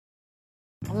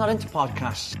not into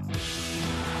podcasts.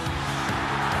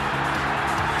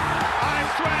 I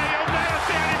swear you'll never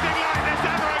see anything like this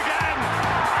ever again!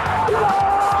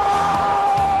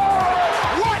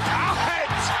 What a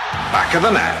hit! Back of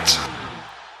the net.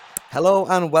 Hello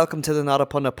and welcome to the Not a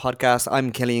Pundit podcast.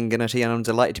 I'm Killian Ginnity and I'm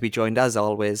delighted to be joined as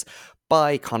always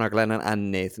by Conor Glennon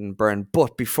and Nathan Byrne.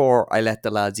 But before I let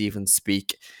the lads even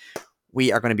speak, we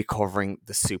are going to be covering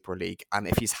the Super League. And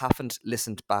if you haven't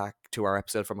listened back to our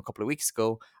episode from a couple of weeks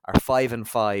ago, our 5 and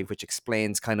 5, which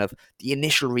explains kind of the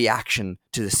initial reaction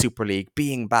to the Super League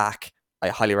being back, I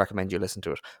highly recommend you listen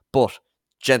to it. But,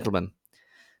 gentlemen,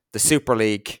 the Super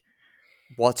League,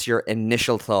 what's your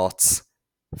initial thoughts?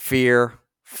 Fear,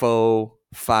 foe,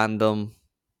 fandom,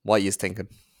 what are you thinking?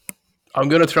 I'm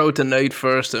going to throw it to Nate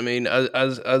first. I mean,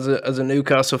 as a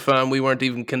Newcastle fan, we weren't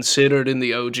even considered in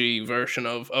the OG version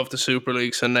of the Super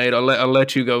League. So Nate, I'll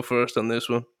let you go first on this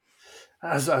one.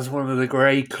 As one of the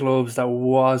great clubs that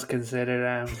was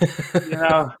considered,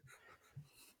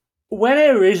 when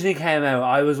it originally came out,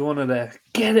 I was one of the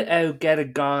get it out, get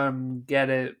it gone,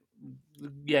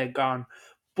 gone.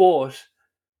 But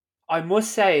I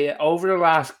must say, over the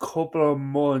last couple of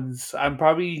months, and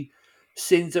probably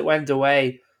since it went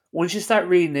away, once you start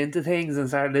reading into things and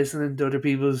start listening to other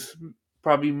people's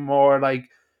probably more like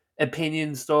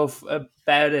opinion stuff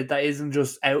about it that isn't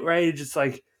just outrage, it's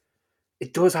like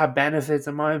it does have benefits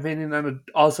in my opinion, and it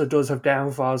also does have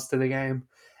downfalls to the game.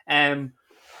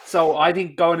 So I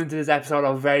think going into this episode,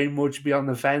 I'll very much be on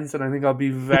the fence, and I think I'll be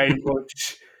very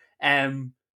much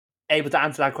able to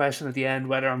answer that question at the end,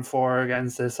 whether I'm for or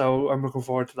against it. So I'm looking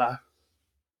forward to that.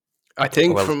 I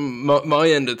think from my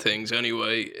end of things,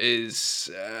 anyway, is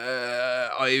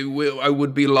I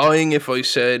would be lying if I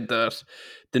said that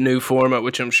the new format,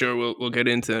 which I'm sure we'll get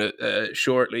into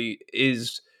shortly,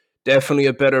 is definitely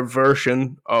a better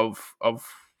version of.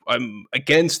 I'm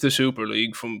against the Super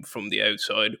League from the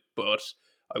outside, but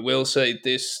I will say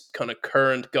this kind of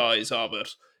current guise of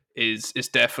it is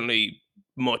definitely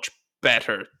much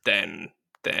better than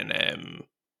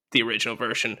the original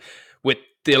version, with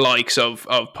the likes of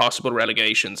possible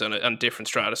relegations and different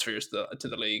stratospheres to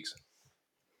the leagues.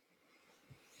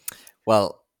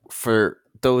 Well, for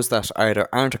those that either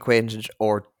aren't acquainted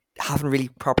or haven't really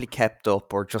properly kept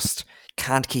up or just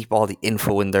can't keep all the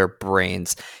info in their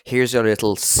brains, here's your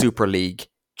little Super League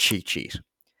cheat sheet.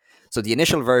 So the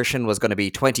initial version was going to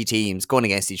be 20 teams going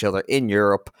against each other in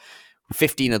Europe.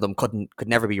 15 of them could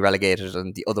never be relegated,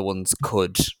 and the other ones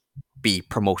could be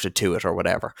promoted to it or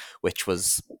whatever, which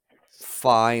was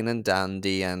fine and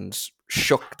dandy and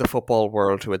shook the football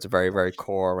world to its very, very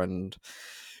core, and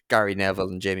Gary Neville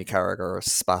and Jamie Carragher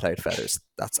spat out feathers.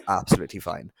 That's absolutely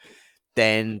fine.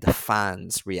 Then the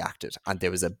fans reacted, and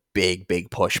there was a big, big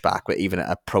pushback, with even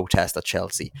a protest at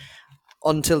Chelsea,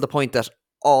 until the point that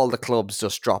all the clubs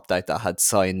just dropped out that had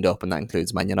signed up, and that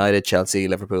includes Man United, Chelsea,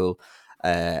 Liverpool,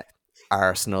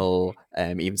 Arsenal,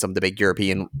 even some of the big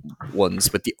European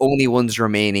ones, with the only ones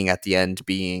remaining at the end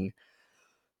being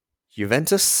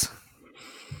Juventus,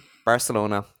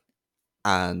 Barcelona,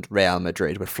 and Real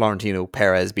Madrid, with Florentino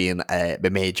Perez being a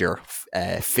major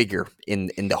figure in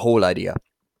the whole idea,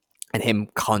 and him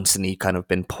constantly kind of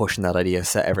been pushing that idea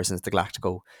ever since the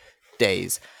Galactico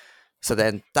days. So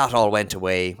then that all went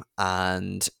away,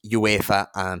 and UEFA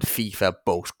and FIFA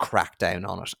both cracked down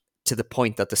on it, to the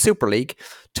point that the Super League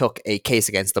took a case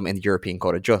against them in the European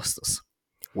Court of Justice,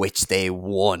 which they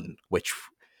won, which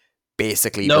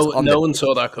basically no one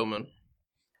saw that coming.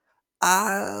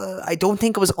 I don't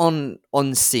think it was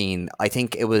unseen. I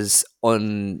think it was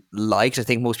unliked. I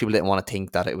think most people didn't want to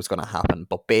think that it was going to happen.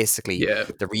 But basically,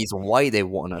 the reason why they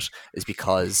won it is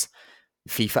because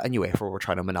FIFA and UEFA were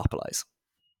trying to monopolize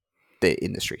the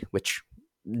industry, which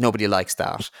nobody likes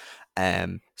that.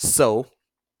 So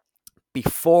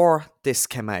before this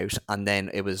came out, and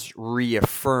then it was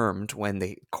reaffirmed when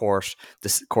the court's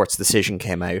decision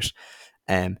came out,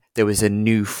 there was a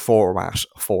new format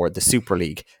for the Super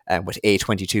League, with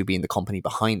A22 being the company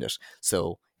behind it.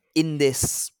 So in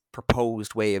this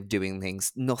proposed way of doing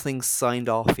things, nothing's signed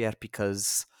off yet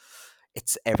because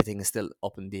everything is still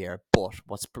up in the air. But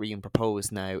what's being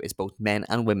proposed now is both men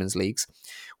and women's leagues,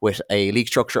 with a league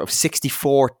structure of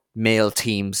 64 male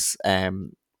teams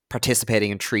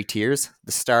participating in 3 tiers: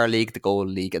 the Star League, the Gold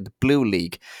League, and the Blue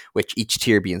League, with each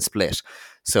tier being split.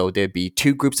 So there'd be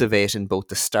 2 groups of 8 in both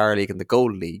the Star League and the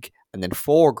Gold League, and then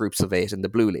 4 groups of 8 in the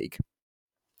Blue League.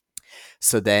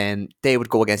 So then they would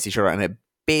go against each other, and it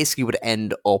basically would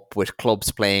end up with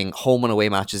clubs playing home and away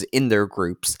matches in their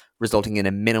groups, resulting in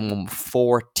a minimum of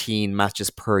 14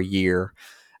 matches per year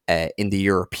in the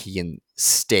European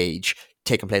stage,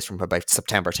 taking place from about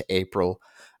September to April.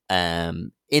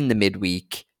 In the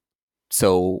midweek,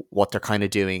 So what they're kind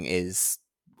of doing is,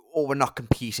 we're not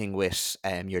competing with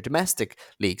your domestic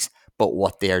leagues, but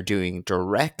what they are doing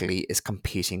directly is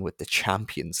competing with the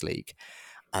Champions League.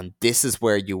 And this is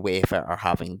where UEFA are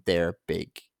having their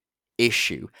big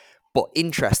issue. But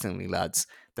interestingly, lads,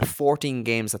 the 14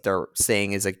 games that they're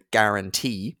saying is a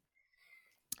guarantee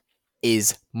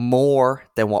is more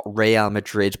than what Real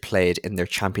Madrid played in their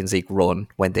Champions League run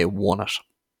when they won it.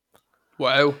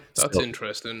 Wow, that's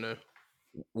interesting now.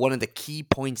 One of the key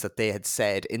points that they had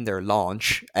said in their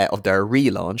launch, of their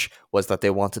relaunch, was that they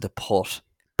wanted to put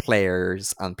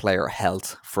players and player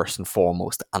health first and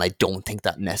foremost. And I don't think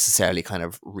that necessarily kind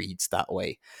of reads that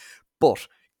way. But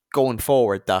going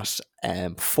forward, that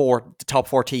the top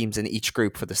 4 teams in each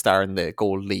group for the Star and the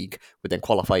Gold League would then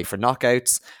qualify for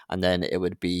knockouts, and then it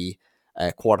would be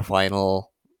a quarterfinal,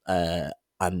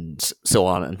 and so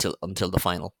on until the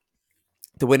final.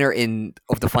 The winner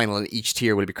of the final in each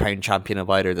tier will be crowned champion of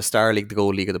either the Star League, the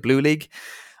Gold League, or the Blue League,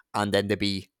 and then there'd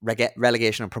be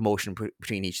relegation and promotion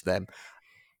between each of them.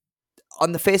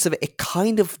 On the face of it, it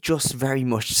kind of just very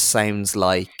much sounds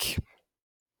like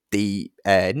the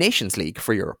Nations League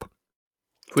for Europe,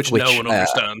 which no one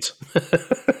understands.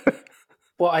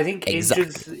 Well, I think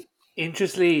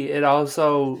interestingly, it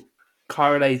also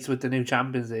correlates with the new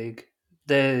Champions League.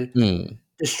 The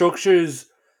structures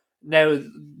now,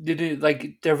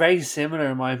 they're very similar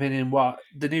in my opinion. What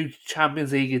the new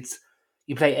Champions League, it's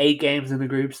you play 8 games in the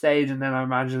group stage, and then I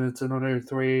imagine it's another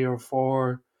 3 or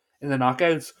 4 in the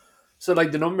knockouts. So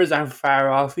like the numbers aren't far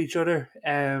off each other.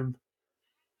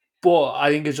 But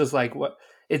I think it's just like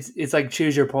it's like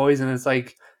choose your poison. It's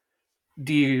like,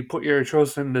 do you put your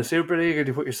trust in the Super League or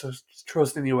do you put your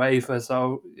trust in UEFA?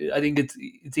 So I think it's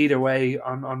either way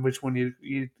on which one you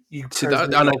see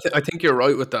that, and I think you're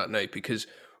right with that, Nate, because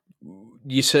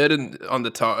you said on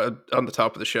the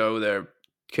top of the show there,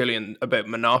 Killian, about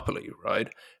monopoly, right?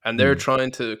 And they're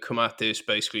trying to come at this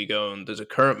basically going, there's a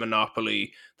current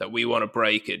monopoly that we want to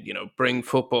break it, bring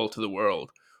football to the world.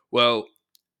 Well,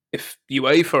 if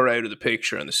UEFA are out of the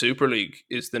picture and the Super League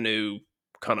is the new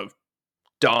kind of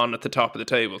Don at the top of the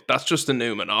table, that's just a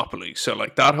new monopoly. So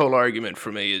like that whole argument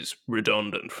for me is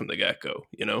redundant from the get-go,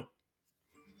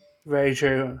 Very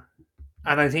true.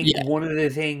 And I think one of the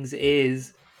things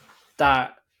is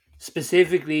that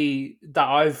specifically that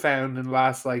I've found in the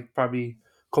last probably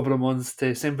couple of months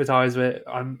to sympathise with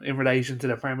in relation to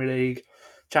the Premier League,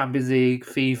 Champions League,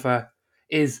 FIFA,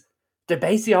 is they're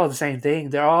basically all the same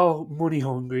thing. They're all money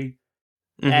hungry.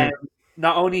 And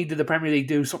not only did the Premier League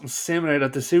do something similar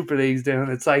that the Super League's doing,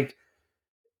 it's like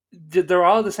they're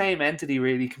all the same entity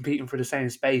really competing for the same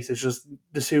space. It's just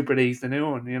the Super League's the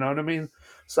new one, you know what I mean?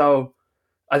 So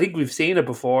I think we've seen it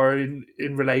before in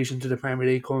relation to the Premier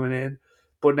League coming in,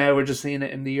 but now we're just seeing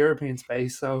it in the European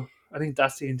space. So I think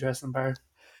that's the interesting part.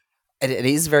 It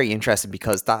is very interesting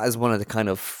because that is one of the kind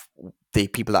of the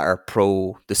people that are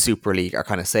pro the Super League are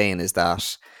kind of saying is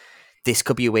that this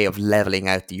could be a way of leveling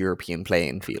out the European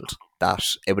playing field. That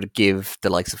it would give the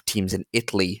likes of teams in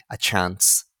Italy a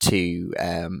chance to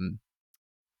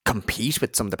compete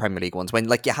with some of the Premier League ones. When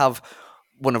you have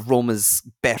one of Roma's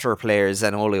better players,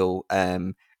 Zanolio,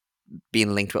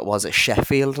 being linked with, was it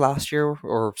Sheffield last year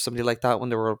or somebody like that when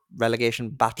there were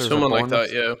relegation battles? Someone like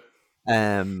that, yeah.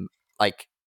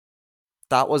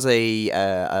 That was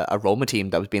a Roma team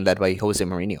that was being led by Jose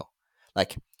Mourinho.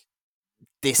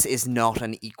 This is not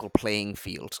an equal playing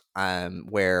field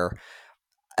where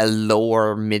a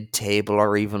lower mid-table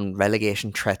or even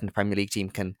relegation threatened Premier League team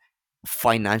can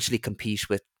financially compete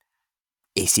with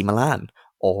AC Milan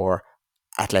or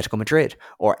Atletico Madrid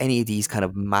or any of these kind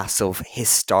of massive,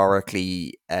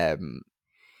 historically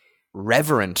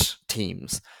reverent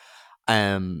teams.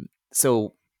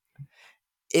 So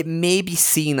it may be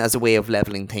seen as a way of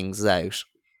leveling things out,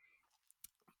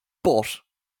 but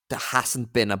there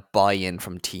hasn't been a buy-in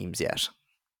from teams yet.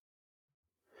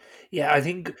 Yeah, I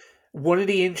think one of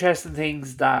the interesting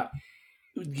things that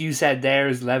you said there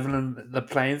is leveling the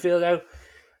playing field out.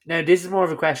 Now, this is more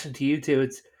of a question to you two.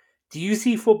 Do you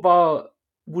see football?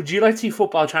 Would you like to see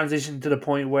football transition to the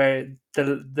point where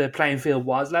the playing field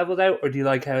was leveled out, or do you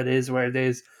like how it is, where it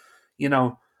is,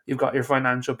 you've got your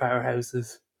financial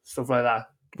powerhouses, stuff like that?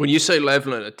 When you say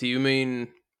leveling it, do you mean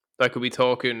like, are we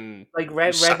talking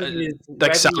revenue,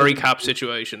 salary cap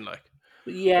situation, like?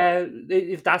 Yeah,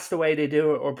 if that's the way they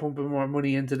do it, or pumping more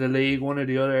money into the league, one or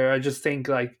the other. I just think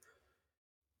I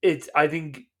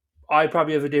think I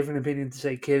probably have a different opinion to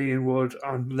say Killian would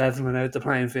on leveling out the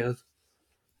playing field.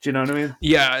 Do you know what I mean?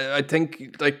 Yeah, I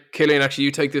think Killian, actually,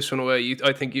 you take this one away.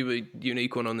 I think you're a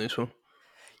unique one on this one.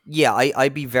 Yeah,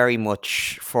 I'd be very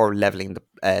much for leveling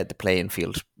the playing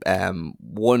field.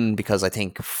 One, because I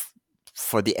think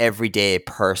for the everyday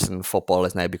person, football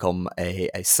has now become a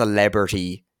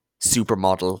celebrity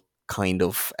supermodel kind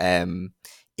of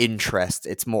interest.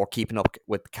 It's more keeping up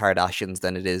with Kardashians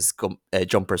than it is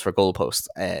jumpers for goalposts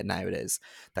nowadays.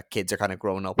 That kids are kind of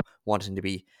growing up wanting to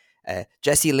be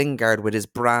Jesse Lingard with his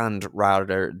brand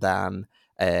rather than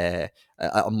a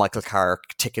Michael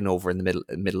Carrick ticking over in the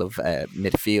middle of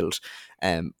midfield.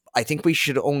 I think we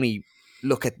should only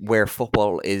look at where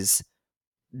football is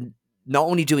not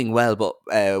only doing well, but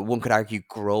one could argue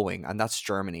growing, and that's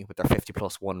Germany with their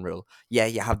 50+1 rule. Yeah,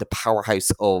 you have the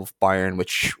powerhouse of Bayern,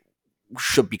 which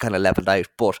should be kind of leveled out.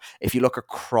 But if you look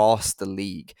across the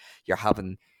league, you're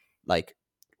having like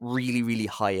really, really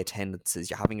high attendances.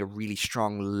 You're having a really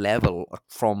strong level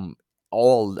from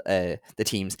all the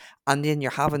teams. And then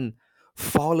you're having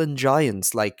fallen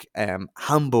giants like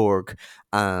Hamburg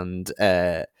and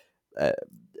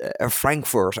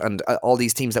Frankfurt and all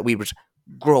these teams that we would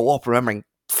grow up remembering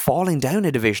falling down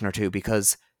a division or two,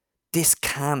 because this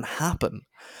can happen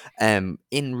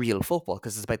in real football,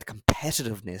 because it's about the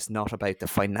competitiveness, not about the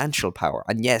financial power.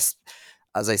 And yes,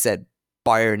 as I said,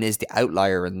 Bayern is the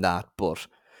outlier in that, but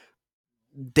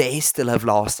they still have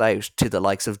lost out to the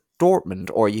likes of Dortmund,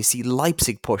 or you see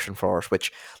Leipzig pushing for it,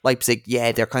 which Leipzig,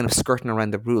 yeah, they're kind of skirting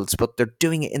around the rules, but they're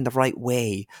doing it in the right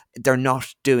way. They're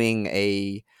not doing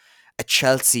a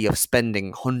Chelsea of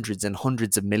spending hundreds and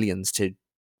hundreds of millions to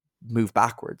move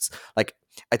backwards. Like,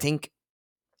 I think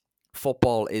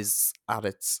football is at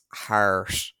its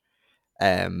heart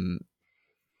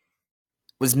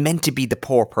was meant to be the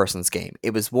poor person's game.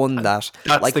 It was one that,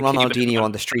 like Ronaldinho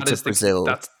on the streets of Brazil.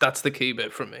 That's the key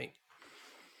bit for me.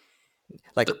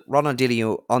 Like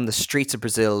Ronaldinho on the streets of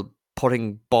Brazil,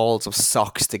 putting balls of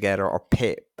socks together or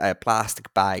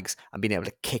plastic bags and being able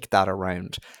to kick that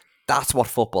around. That's what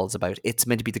football's about. It's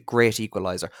meant to be the great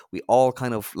equalizer. We all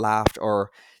kind of laughed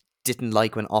or didn't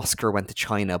like when Oscar went to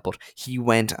China, but he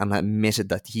went and admitted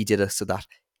that he did it so that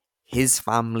his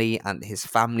family and his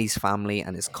family's family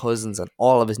and his cousins and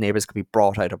all of his neighbors could be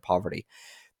brought out of poverty.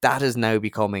 That is now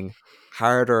becoming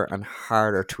harder and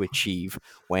harder to achieve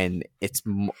when it's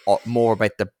more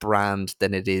about the brand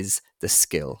than it is the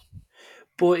skill.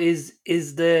 But is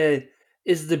the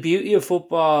beauty of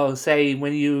football, say,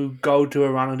 when you go to a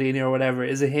Ronaldinho or whatever,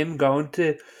 is it him going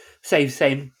to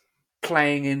say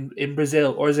playing in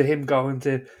Brazil, or is it him going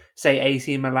to say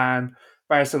AC Milan,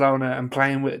 Barcelona, and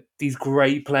playing with these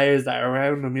great players that are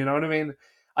around him? You know what I mean?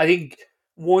 I think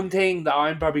one thing that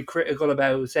I'm probably critical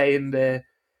about, say, in the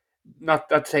not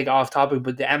to take off topic,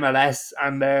 but the MLS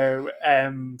and their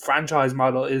franchise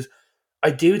model is,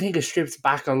 I do think it strips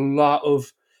back a lot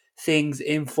of things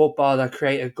in football that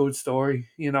create a good story.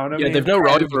 You know what I mean? Yeah, they've no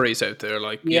rivalries out there.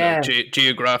 Like, you know,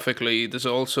 geographically, there's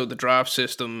also the draft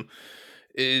system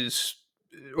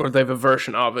or they have a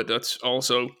version of it that's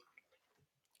also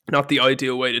not the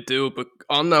ideal way to do it. But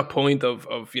on that point of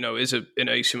you know, is it in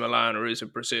AC Milan or is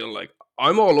it Brazil? Like,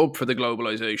 I'm all up for the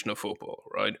globalization of football,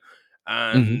 right?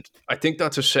 And I think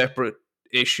that's a separate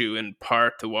issue in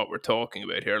part to what we're talking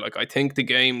about here. Like, I think the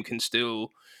game can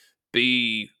still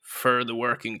be for the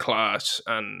working class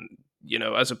and, you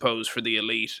know, as opposed for the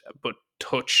elite, but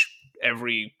touch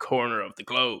every corner of the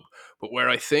globe. But where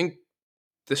I think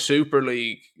the Super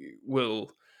League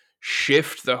will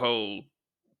shift the whole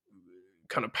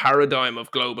kind of paradigm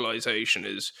of globalization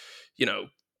is, you know,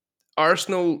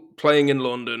 Arsenal playing in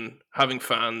London, having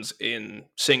fans in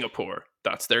Singapore.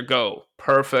 That's their goal.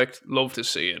 Perfect. Love to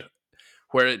see it.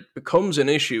 Where it becomes an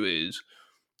issue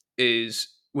is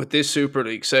with this Super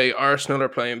League, say Arsenal are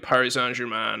playing Paris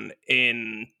Saint-Germain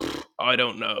in, I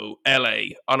don't know,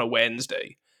 LA on a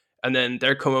Wednesday, and then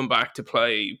they're coming back to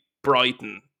play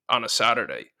Brighton on a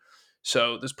Saturday.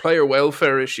 So there's player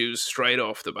welfare issues straight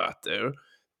off the bat there.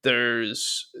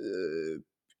 There's,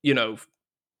 you know,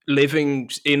 living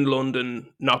in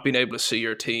London, not being able to see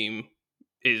your team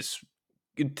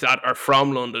that are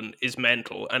from London is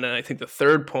mental. And then I think the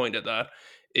third point of that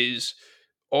is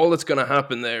all that's going to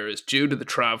happen there is due to the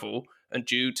travel and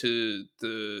due to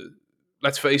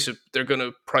let's face it, they're going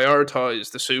to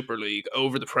prioritize the Super League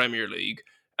over the Premier League.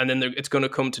 And then it's going to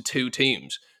come to two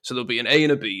teams. So there'll be an A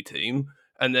and a B team.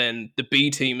 And then the B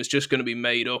team is just going to be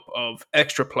made up of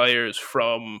extra players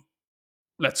from,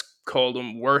 let's call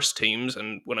them, worse teams.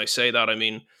 And when I say that, I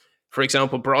mean, for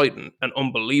example, Brighton, an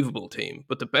unbelievable team,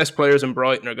 but the best players in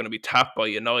Brighton are going to be tapped by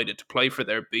United to play for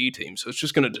their B team. So it's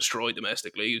just going to destroy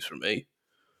domestic leagues for me.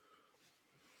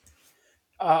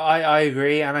 I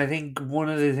agree. And I think one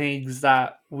of the things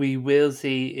that we will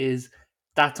see is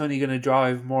that's only going to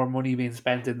drive more money being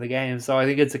spent in the game. So I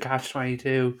think it's a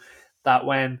catch-22 that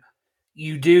when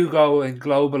you do go and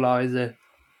globalize it,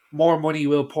 more money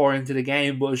will pour into the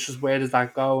game, but it's just where does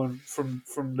that go? And from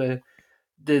the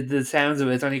sounds of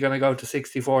it, it's only going to go to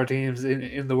 64 teams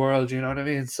in the world. You know what I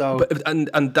mean? So, but and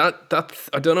that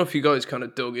I don't know if you guys kind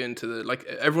of dug into the, like,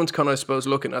 everyone's kind of, I suppose,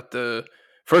 looking at the,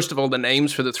 first of all, the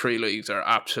names for the three leagues are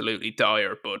absolutely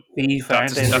dire, but FIFA,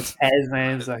 aren't they? Like Tez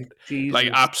names, like Jesus, like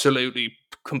absolutely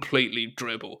completely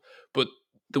dribble. But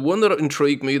the one that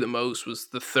intrigued me the most was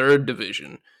the third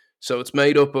division. So it's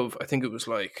made up of, I think it was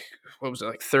like, what was it,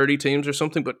 like 30 teams or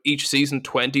something, but each season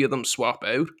 20 of them swap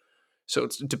out. So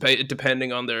it's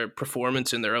depending on their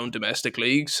performance in their own domestic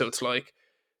leagues. So it's like,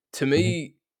 to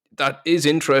me, that is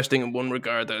interesting in one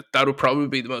regard, that would probably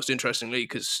be the most interesting league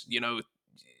because, you know,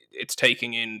 it's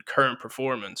taking in current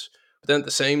performance. But then at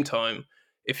the same time,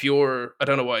 if you're, I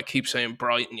don't know why I keep saying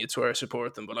Brighton, you'd swear I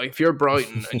support them, but like if you're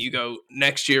Brighton and you go,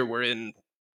 next year we're in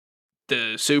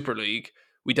the Super League,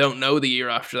 we don't know the year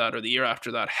after that or the year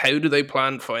after that. How do they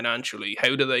plan financially?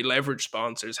 How do they leverage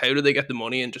sponsors? How do they get the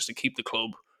money in just to keep the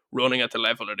club running at the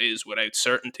level it is without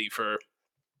certainty for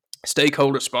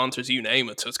stakeholder sponsors, you name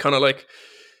it? So it's kind of like,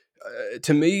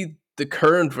 to me, the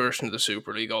current version of the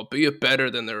Super League, albeit better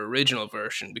than their original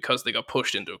version because they got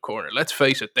pushed into a corner. Let's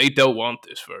face it, they don't want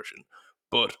this version,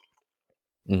 but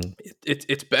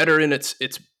it's better in its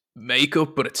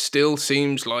makeup, but it still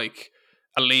seems like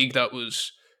a league that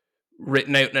was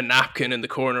written out in a napkin in the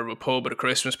corner of a pub at a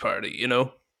Christmas party, you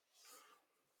know?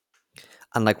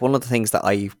 And like one of the things that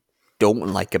I don't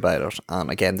like about it,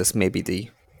 and again, this may be the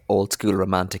old school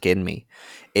romantic in me,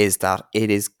 is that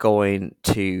it is going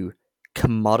to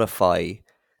commodify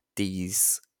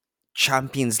these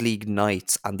Champions League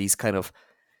nights and these kind of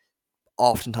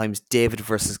oftentimes David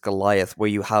versus Goliath, where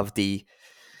you have the,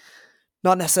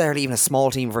 not necessarily even a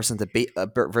small team versus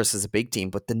versus a big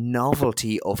team, but the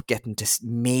novelty of getting to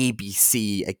maybe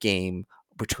see a game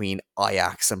between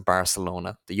Ajax and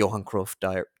Barcelona, the Johan Cruyff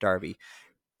derby,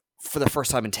 for the first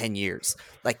time in 10 years.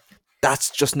 Like, that's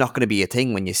just not going to be a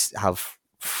thing when you have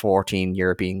 14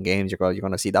 European games. You're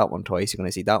going to see that one twice. You're going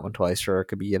to see that one twice. Sure, it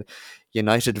could be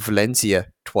United Valencia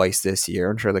twice this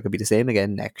year. I'm sure that could be the same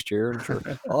again next year. I'm sure,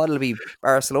 it'll be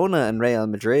Barcelona and Real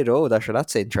Madrid. Oh,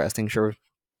 that's interesting. Sure,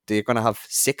 they're going to have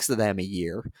 6 of them a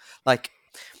year. Like,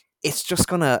 it's just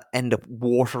going to end up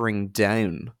watering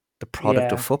down the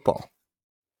product of football.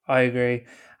 I agree.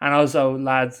 And also,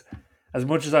 lads, as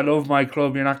much as I love my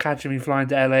club, you're not catching me flying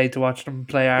to LA to watch them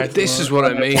play Arsenal. This is what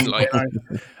I mean. Like,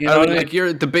 you know, like,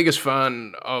 you're the biggest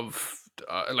fan of,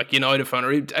 like, United fan,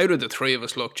 or out of the three of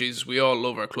us. Look, Jesus, we all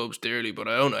love our clubs dearly, but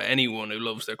I don't know anyone who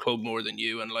loves their club more than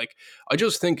you. And like, I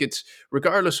just think it's,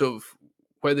 regardless of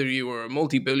whether you are a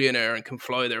multi-billionaire and can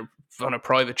fly there on a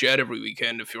private jet every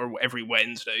weekend, if you're every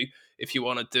Wednesday, if you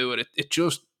want to do it,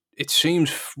 it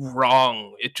seems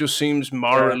wrong. It just seems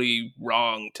morally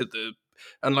wrong to the.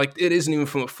 And like, it isn't even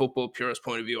from a football purist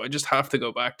point of view. I just have to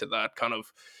go back to that kind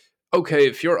of, okay,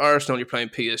 if you're Arsenal, you're playing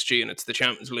PSG and it's the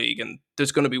Champions League and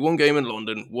there's going to be one game in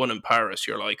London, one in Paris,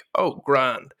 you're like, oh,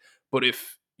 grand. But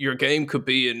if your game could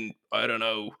be in, I don't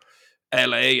know,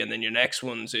 LA and then your next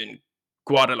one's in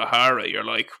Guadalajara, you're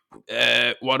like,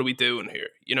 what are we doing here?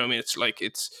 You know what I mean? It's like,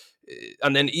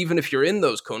 and then even if you're in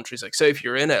those countries, like say if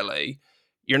you're in LA,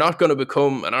 you're not going to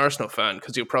become an Arsenal fan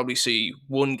because you'll probably see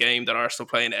one game that Arsenal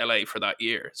play in LA for that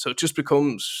year. So it just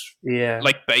becomes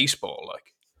like baseball.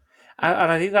 Like,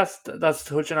 and I think that's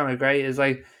touching on it great. Is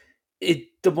like,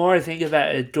 the more I think about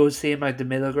it, it does seem like the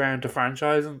middle ground to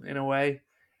franchising in a way.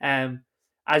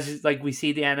 As like we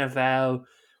see the NFL,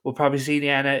 we'll probably see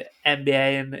the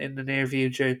NBA in the near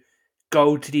future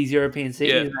go to these European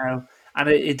cities now, and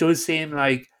it does seem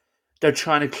like they're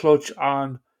trying to clutch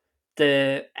on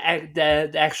the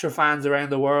extra fans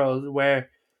around the world, where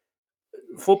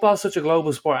football is such a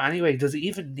global sport anyway. Does it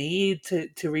even need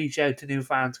to reach out to new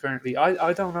fans currently?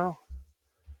 I don't know.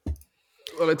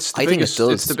 Well, it's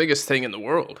the biggest thing in the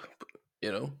world,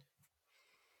 you know.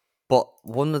 But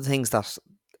one of the things that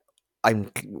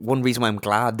one reason why I'm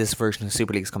glad this version of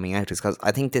Super League is coming out is because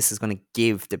I think this is going to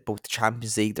give both the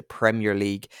Champions League, the Premier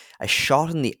League, a shot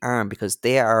in the arm, because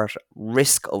they are at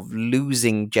risk of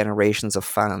losing generations of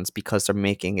fans because they're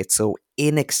making it so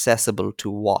inaccessible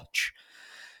to watch.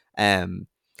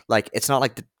 Like, it's not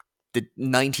like the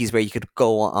 90s where you could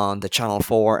go on the Channel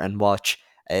 4 and watch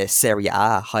Serie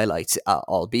A highlights,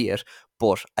 albeit,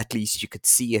 but at least you could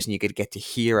see it and you could get to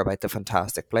hear about the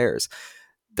fantastic players.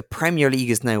 The Premier League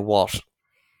is now what,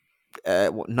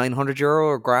 €900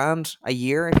 or $1,000 a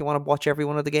year if you want to watch every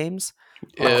one of the games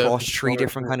across 3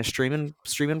 different kind of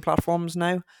streaming platforms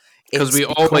now. Because we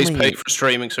always pay for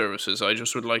streaming services. I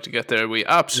just would like to get there. We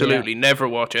absolutely never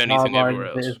watch anything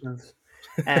everywhere else.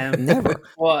 Never.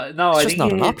 Well, no, it's I just think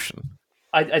not an option.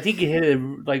 I think you hit it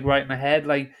like right in the head.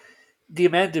 Like the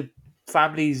amount of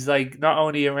families, like not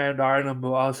only around Ireland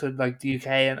but also like the UK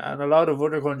and a lot of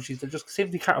other countries that just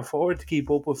simply can't afford to keep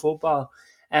up with football.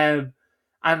 And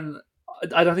I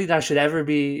don't think that should ever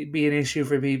be an issue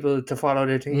for people to follow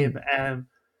their team.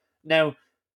 Now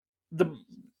the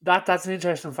that's an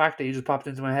interesting fact that you just popped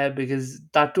into my head, because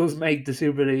that does make the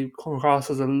Super League come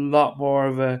across as a lot more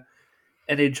of an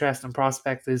interesting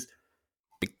prospect. Is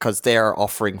because they're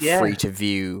offering Yeah. free to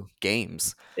view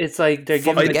games. It's like they're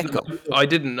From giving the get-go. I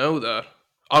didn't know that.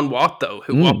 On what though?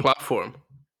 What platform?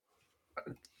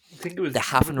 I think it was. They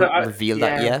haven't revealed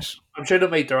that yet. I'm sure they'll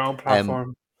make their own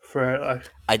platform for it. Like.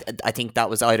 I think that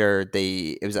was either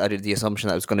the assumption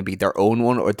that it was going to be their own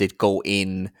one, or they'd go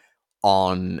in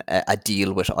on a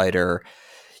deal with either,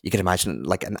 you can imagine,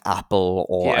 like an Apple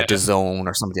or a DAZN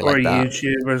or something like that, or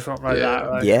YouTube or something like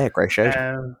that. Like. Yeah, great shout.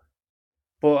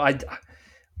 But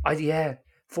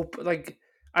like,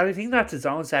 I think that's its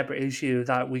own separate issue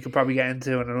that we could probably get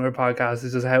into in another podcast.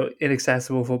 Is just how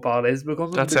inaccessible football is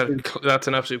becoming. That's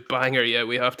an absolute banger. Yeah,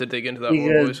 we have to dig into that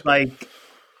more, boys. Like,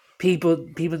 people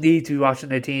need to be watching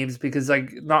their teams, because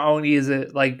like not only is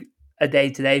it like a day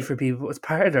to day for people, it's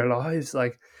part of their lives.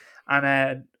 Like,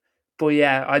 and but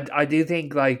yeah, I do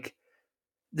think like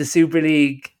the Super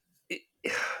League.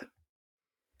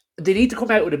 They need to come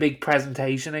out with a big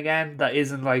presentation again that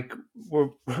isn't like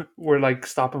we're like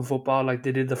stopping football like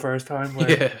they did the first time,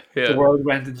 where the world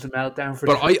went into meltdown.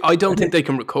 But I don't think they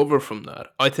can recover from that.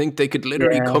 I think they could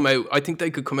literally come out. I think they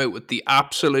could come out with the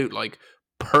absolute like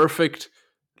perfect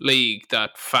league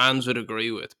that fans would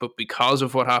agree with. But because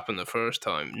of what happened the first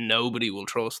time, nobody will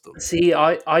trust them. See,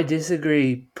 I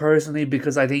disagree personally,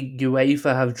 because I think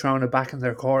UEFA have thrown it back in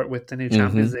their court with the new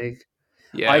Champions League.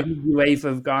 Yeah, I think UEFA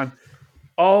have gone,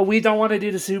 oh, we don't want to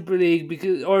do the Super League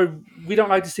or we don't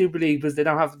like the Super League because they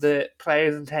don't have the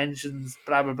players' intentions,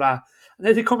 blah blah blah. And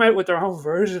then they come out with their own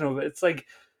version of it. It's like,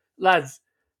 lads,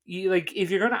 you like, if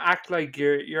you're gonna act like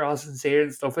you're all sincere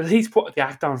and stuff, at least put the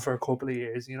act on for a couple of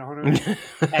years. You know what I mean?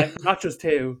 And not just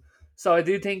two. So I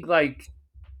do think like,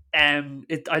 I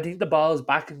think the ball is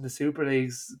back in the Super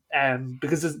Leagues,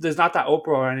 because there's not that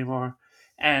uproar anymore.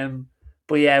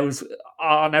 But yeah, it was.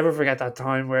 I'll never forget that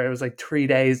time where it was like 3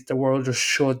 days, the world just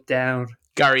shut down.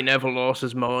 Gary Neville lost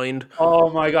his mind. Oh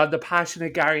my god, the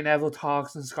passionate Gary Neville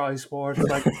talks in Sky Sports,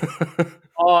 like,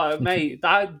 oh mate,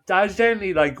 that's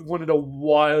generally like one of the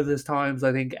wildest times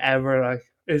I think ever. Like,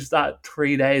 is that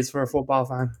 3 days for a football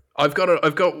fan? I've got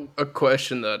a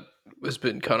question that has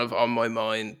been kind of on my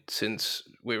mind since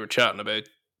we were chatting about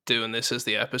doing this as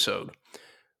the episode.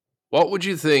 What would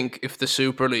you think if the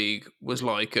Super League was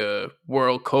like a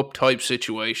World Cup type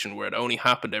situation where it only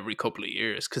happened every couple of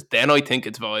years? Because then I think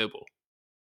it's viable.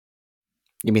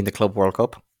 You mean the Club World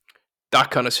Cup? That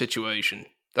kind of situation.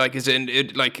 Like, as in,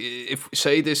 it, like, if,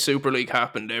 say, this Super League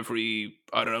happened every,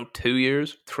 I don't know, 2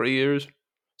 years, 3 years.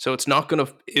 So it's not going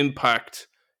to impact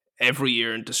every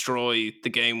year and destroy the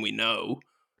game we know.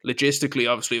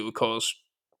 Logistically, obviously, it would cause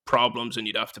problems and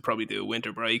you'd have to probably do a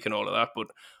winter break and all of that. But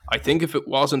I think if it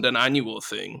wasn't an annual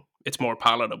thing, it's more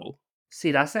palatable.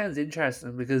 See, that sounds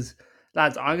interesting, because,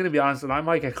 lads, I'm going to be honest, and I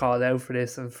might get called out for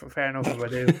this, and fair enough if I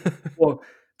do. Well,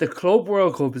 the Club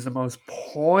World Cup is the most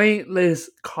pointless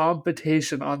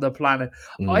competition on the planet.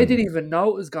 I didn't even know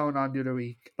it was going on the other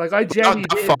week. Like, I genuinely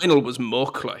that final was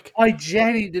muck. Like, I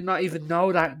genuinely did not even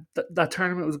know that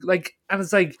tournament was like, and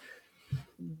it's like,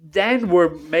 then we're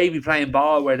maybe playing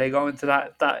ball where they go into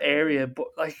that area, but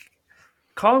like,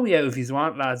 call me out if you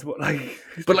want, lads. But like,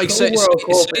 say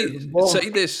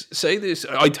this.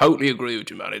 I totally agree with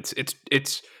you, man.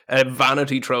 It's a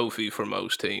vanity trophy for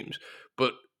most teams,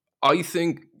 but I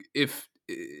think if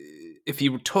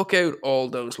you took out all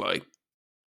those like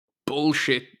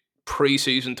bullshit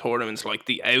preseason tournaments like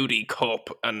the Audi Cup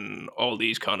and all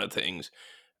these kind of things,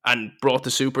 and brought the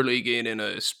Super League in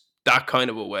that kind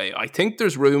of a way, I think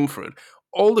there's room for it.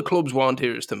 All the clubs want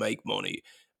here is to make money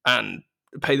and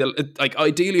pay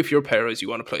ideally, if you're Perez, you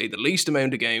want to play the least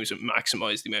amount of games and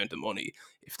maximize the amount of money.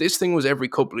 If this thing was every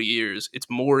couple of years, it's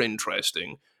more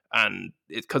interesting, and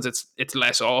because it's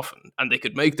less often, and they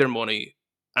could make their money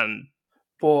and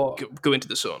go into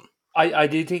the sun. I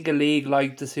do think a league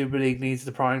like the Super League needs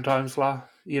the prime time slot.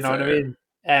 You know what I mean?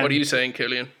 What are you saying,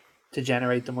 Killian? To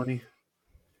generate the money.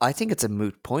 I think it's a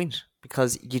moot point,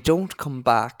 because you don't come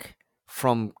back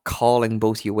from calling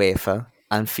both UEFA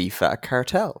and FIFA a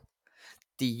cartel.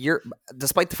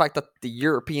 Despite the fact that the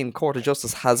European Court of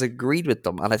Justice has agreed with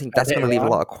them, and I think that's going to leave a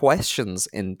lot of questions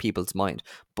in people's mind.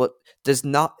 But this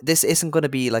isn't going to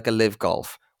be like a live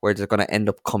golf where they're going to end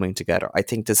up coming together. I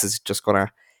think this is just going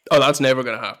to... Oh, that's never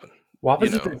going to happen. What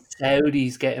happens if the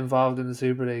Saudis get involved in the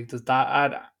Super League? Does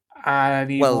that add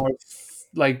any more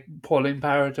like pulling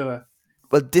power to it?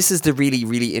 Well, this is the really,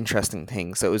 really interesting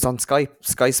thing. So it was on Sky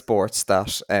Sports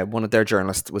that one of their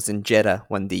journalists was in Jeddah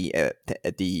when the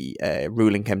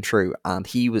ruling came through, and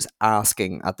he was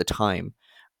asking at the time,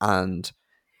 and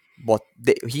what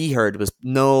he heard was,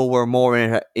 no, we're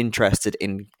more interested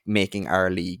in making our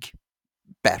league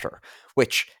better.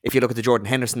 Which, if you look at the Jordan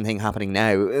Henderson thing happening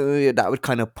now, that would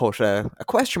kind of put a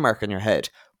question mark on your head.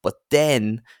 But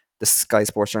then the Sky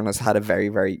Sports journalist had a very,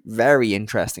 very, very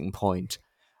interesting point.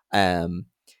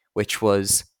 Which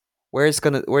was, where's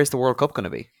the World Cup gonna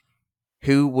be?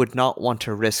 Who would not want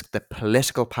to risk the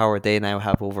political power they now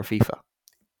have over FIFA?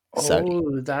 Saudi.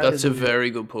 That's a very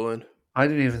good point. I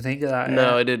didn't even think of that.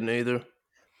 No, I didn't either.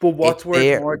 But what's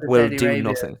worth more to will Saudi do Arabia?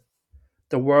 nothing.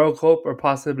 The World Cup, or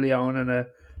possibly owning a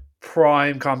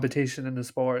prime competition in the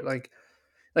sport? Like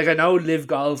I know Live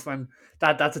Golf, and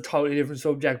that's a totally different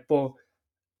subject, but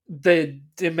the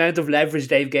amount of leverage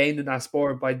they've gained in that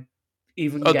sport by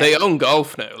even they own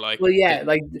golf now.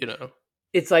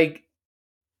 it's like,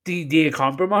 do you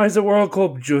compromise the World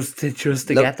Cup just to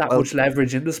get that much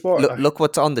leverage in the sport? Look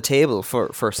what's on the table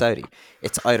for Saudi.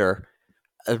 It's either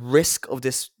a risk of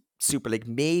this Super League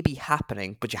maybe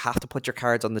happening, but you have to put your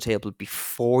cards on the table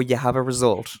before you have a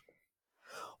result,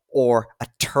 or a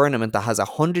tournament that has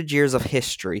 100 years of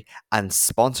history and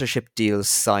sponsorship deals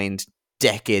signed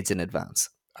decades in advance.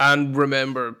 And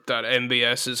remember that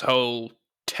MBS's whole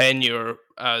tenure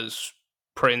as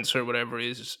Prince or whatever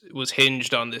was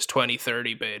hinged on this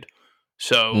 2030 bid.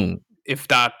 So if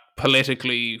that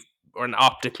politically or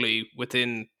optically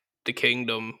within the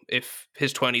kingdom, if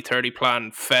his 2030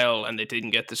 plan fell and they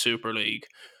didn't get the Super League,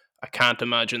 I can't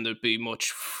imagine there'd be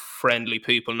much friendly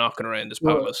people knocking around this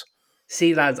palace.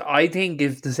 See, lads, I think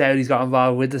if the Saudis got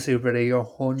involved with the Super League,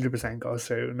 100% goes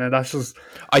through. Now that's just.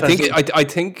 I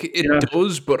think it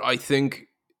does, but I think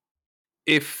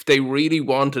if they really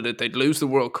wanted it, they'd lose the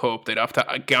World Cup. They'd have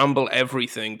to gamble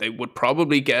everything. They would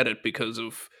probably get it because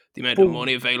of the amount of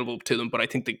money available to them. But I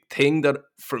think the thing that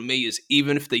for me is,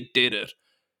 even if they did it,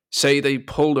 say they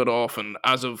pulled it off, and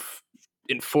as of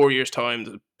in 4 years' time,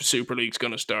 the Super League's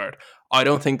going to start, I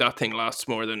don't think that thing lasts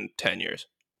more than 10 years.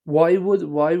 Why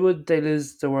would they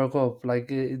lose the World Cup? Like,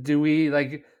 do we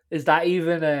like? Is that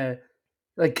even a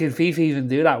like? Can FIFA even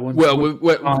do that? With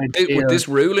this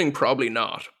ruling, probably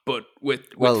not. But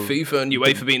with FIFA and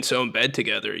UEFA being so in bed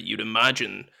together, you'd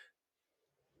imagine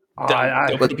that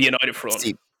there would be a united front.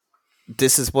 See,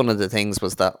 this is one of the things,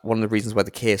 was that one of the reasons why the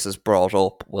case was brought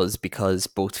up was because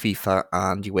both FIFA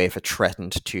and UEFA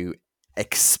threatened to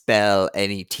expel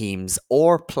any teams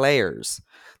or players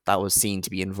that was seen to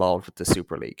be involved with the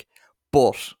Super League.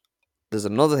 But there's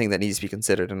another thing that needs to be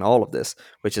considered in all of this,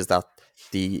 which is that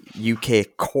the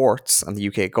UK courts and the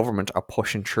UK government are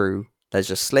pushing through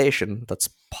legislation that's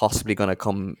possibly going to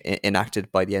come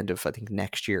enacted by the end of, I think,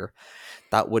 next year,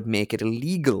 that would make it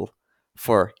illegal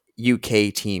for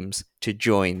UK teams to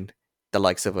join the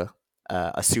likes of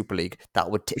a Super League.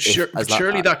 That would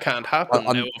surely that can't happen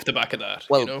now off the back of that.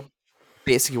 Well, you know?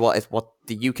 Basically, what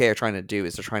the UK are trying to do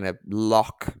is they're trying to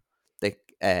lock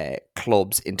the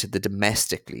clubs into the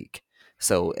domestic league.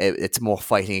 So it's more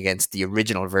fighting against the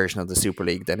original version of the Super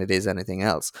League than it is anything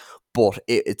else. But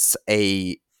it's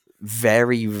a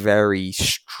very, very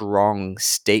strong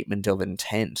statement of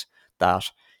intent that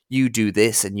you do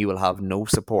this and you will have no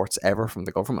supports ever from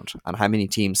the government. And how many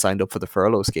teams signed up for the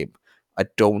furlough scheme? I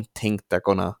don't think they're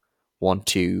going to want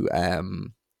to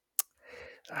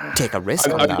take a risk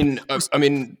on that. I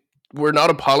mean, we're not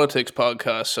a politics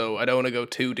podcast, so I don't want to go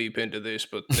too deep into this,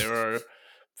 but there are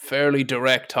fairly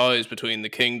direct ties between the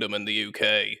kingdom and the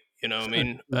UK. You know what I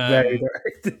mean? Very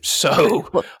direct. So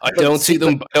I don't see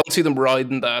them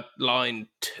riding that line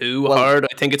too hard.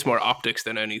 I think it's more optics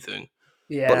than anything.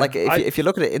 Yeah, but like if you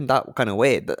look at it in that kind of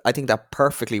way, I think that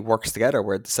perfectly works together,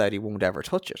 where the Saudi won't ever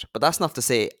touch it. But that's not to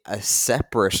say a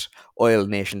separate oil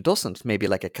nation doesn't. Maybe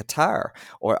like a Qatar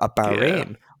or a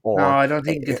Bahrain. Or no, I don't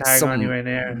think Qatar go anywhere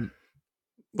near.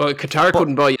 Well, Qatar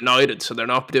couldn't buy United, so they're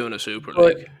not doing a Super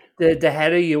League. The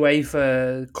head of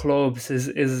UEFA clubs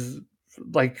is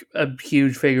like a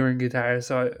huge figure in Qatar,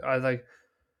 so I like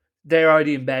they're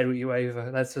already in bed with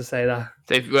UEFA. Let's just say that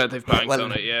they've banked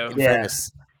on it. Yeah.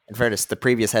 In fairness, the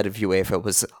previous head of UEFA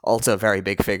was also a very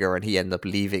big figure, and he ended up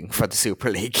leaving for the Super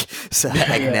League. So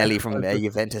Agnelli from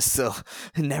Juventus. So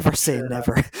never say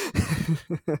never.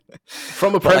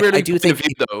 From a Premier League point of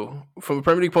view, though, from a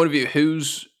Premier League point of view,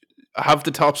 have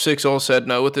the top six all said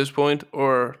no at this point,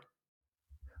 or?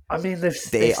 I mean,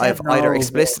 they've either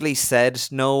explicitly said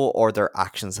no, or their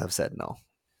actions have said no.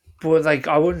 but like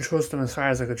I wouldn't trust them as far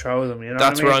as I could throw them. You know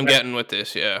That's what I mean? where I'm getting with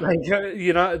this. Yeah,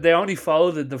 like they only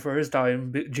folded the first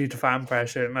time due to fan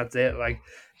pressure, and that's it. Like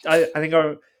I think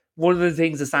one of the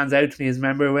things that stands out to me is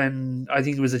remember when I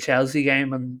think it was a Chelsea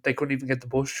game and they couldn't even get the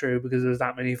bus through because there was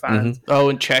that many fans. Mm-hmm. Oh,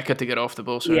 and check it to get off the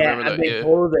bus. I remember and that. they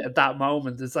pulled it at that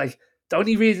moment. It's like the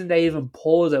only reason they even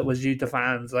pulled it was due to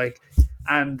fans. Like,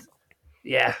 and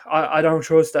yeah, I don't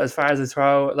trust that as far as a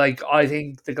throw. Like, I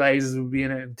think the Glazers would be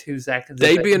in it in 2 seconds.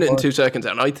 They'd be in it in 2 seconds,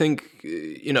 and I think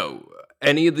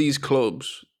any of these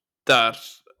clubs that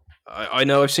I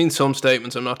know I've seen some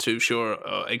statements. I'm not too sure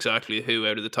exactly who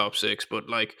out of the top 6, but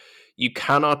like you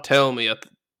cannot tell me that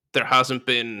there hasn't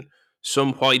been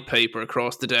some white paper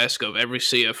across the desk of every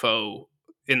CFO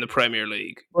in the Premier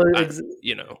League. Well,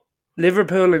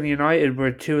 Liverpool and United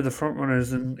were two of the front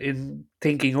runners in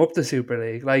thinking up the Super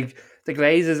League. Like the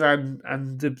Glazers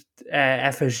and the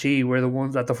FSG were the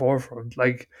ones at the forefront.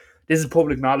 Like this is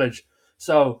public knowledge.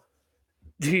 So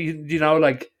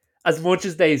like as much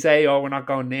as they say, "Oh, we're not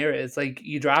going near it," it's like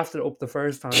you drafted it up the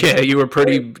first time. Yeah, you were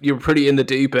pretty in the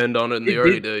deep end on it in the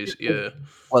early days. Yeah,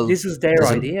 well, this was their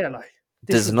idea. Like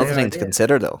there's another thing to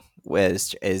consider though,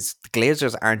 is the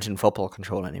Glazers aren't in football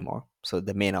control anymore, so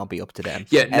they may not be up to them.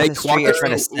 Yeah, FSG are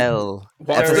trying to sell.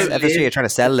 FSG are trying to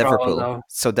sell Liverpool,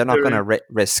 so they're not going to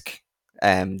risk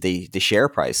the share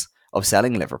price of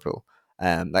selling Liverpool.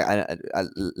 Like I'll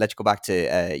let you go back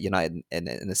to United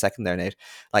in a second there, Nate.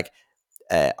 Like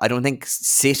I don't think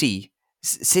City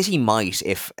might,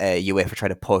 if UEFA try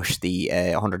to push the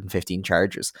 115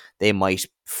 charges, they might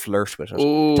flirt with it.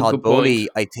 Ooh, Todd Bowley,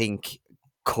 I think,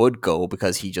 could go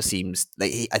because he just seems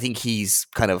like I think he's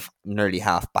kind of nearly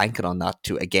half banking on that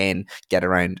to again get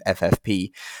around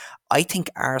FFP. I think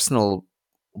Arsenal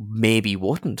maybe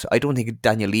wouldn't. I don't think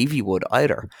Daniel Levy would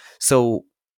either. So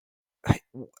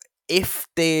if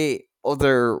the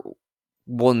other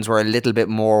ones were a little bit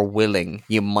more willing,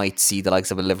 you might see the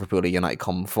likes of a Liverpool or United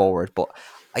come forward. But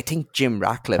I think Jim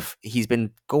Ratcliffe, he's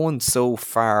been going so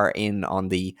far in on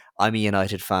the I'm a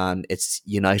United fan, it's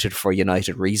United for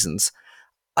United reasons.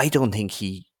 I don't think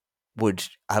he would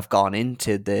have gone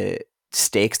into the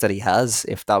stakes that he has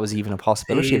if that was even a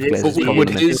possibility.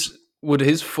 Would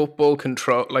his football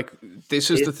control, like this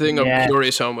is the thing I'm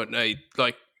curious on with Nate,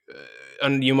 like,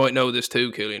 and you might know this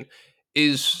too, Killian,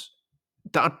 is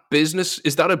that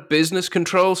a business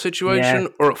control situation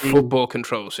or a football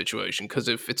control situation? Because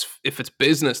if it's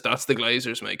business, that's the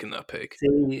Glazers making that pick.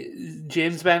 See,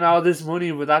 Jim spent all this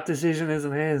money, but that decision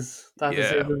isn't his.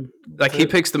 Decision, like he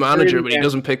picks the manager, but he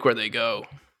doesn't pick where they go.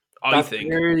 I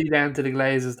think really down to the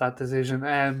Glazers, that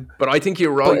decision. But I think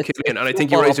you're right, Killian, and I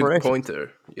think you raise a good point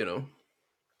there.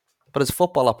 But it's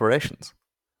football operations.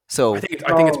 So I think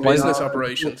it's business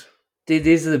operations.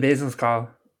 This is a business call.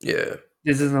 Yeah.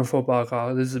 This isn't a football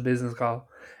call. This is a business call.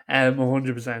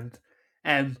 100%.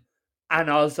 And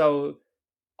also,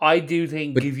 I do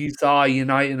think if you saw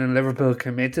United and Liverpool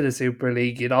commit to the Super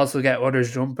League, you'd also get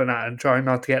others jumping at and trying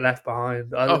not to get left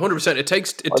behind.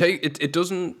 100%. It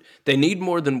doesn't. They need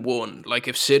more than one. Like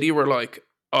if City were like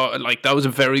that was a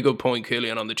very good point,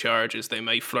 Killian, on the charges. They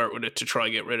may flirt with it to try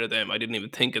and get rid of them. I didn't even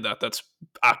think of that. That's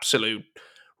absolute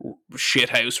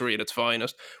shithousery at its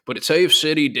finest. But say if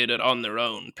City did it on their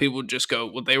own, people would just go,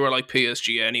 well, they were like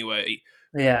PSG anyway.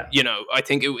 Yeah. I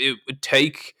think it would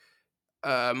take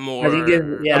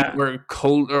more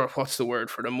cold, or what's the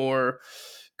word for the more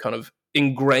kind of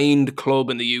ingrained club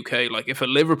in the UK. Like if a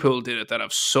Liverpool did it, that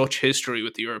have such history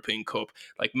with the European Cup,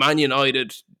 like Man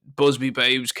United, Busby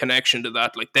Babes connection to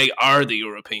that, like they are the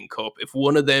European Cup. If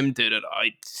one of them did it,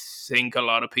 I think a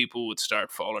lot of people would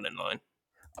start falling in line.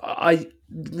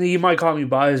 You might call me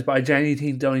biased, but I genuinely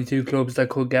think the only two clubs that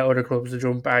could get other clubs to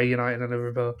jump are United and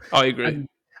Liverpool. I agree.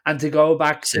 And to go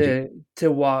back to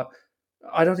what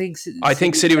I don't think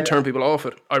City would turn people off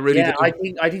it. I really do.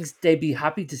 I think they'd be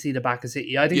happy to see the back of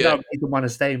City. I think that would make them want to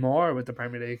stay more with the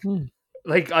Premier League.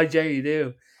 Like I genuinely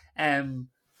do.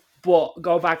 But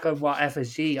go back on what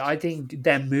FSG, I think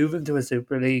them moving to a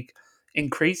Super League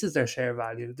increases their share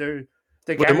value. They're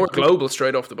more global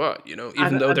straight off the bat,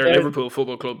 even though they're Liverpool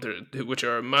Football Club, which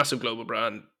are a massive global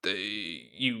brand.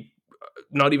 You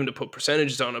not even to put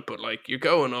percentages on it, but like you're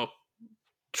going up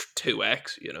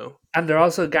 2x, and they're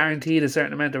also guaranteed a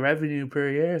certain amount of revenue per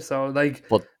year. So like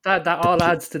that all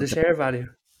adds to the share value.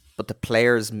 But the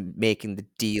players making the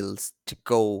deals to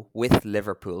go with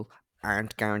Liverpool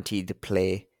aren't guaranteed to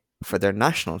play for their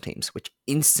national teams, which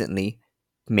instantly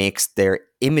makes their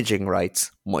imaging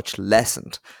rights much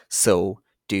lessened. So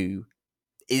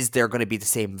is there going to be the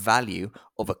same value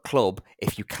of a club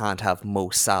if you can't have Mo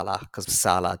Salah because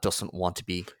Salah doesn't want to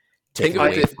be Think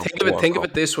of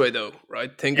it this way, though,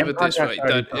 right? Think of it this way: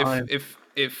 that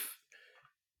if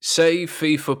say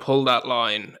FIFA pull that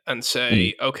line and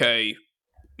say, okay,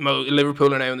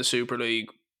 Liverpool are now in the Super League,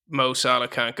 Mo Salah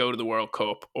can't go to the World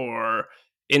Cup, or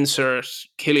insert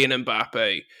Kylian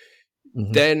Mbappe,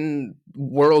 then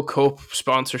World Cup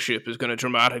sponsorship is going to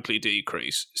dramatically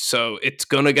decrease. So it's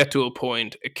going to get to a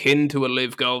point akin to a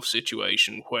Live Golf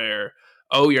situation where,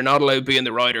 you're not allowed to be in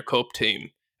the Ryder Cup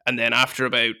team. And then after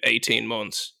about 18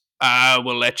 months,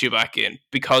 we'll let you back in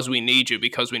because we need you,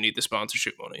 because we need the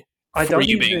sponsorship money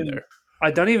being there.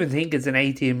 I don't even think it's an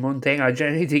 18-month thing. I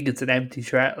genuinely think it's an empty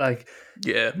threat. Like,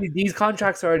 these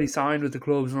contracts are already signed with the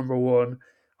clubs, number one.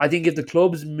 I think if the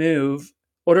clubs move,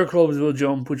 other clubs will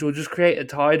jump, which will just create a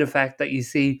tide effect that you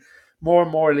see more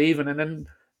and more leaving. And then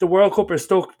the World Cup are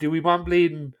stuck. Do we want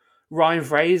bleeding Ryan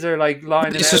Fraser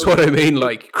lining This is what I mean,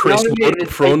 like Chris Wood up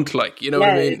front, you know what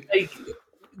I mean?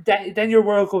 Then your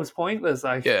World Cup's pointless.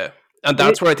 And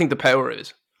that's where I think the power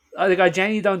is. I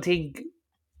genuinely don't think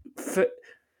FIFA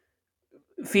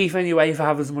and UEFA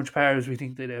have as much power as we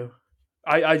think they do.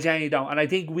 I genuinely don't, and I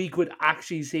think we could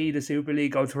actually see the Super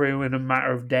League go through in a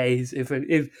matter of days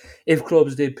if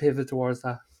clubs did pivot towards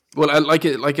that. Well, like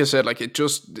I said, it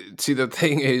just see the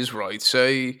thing is, right.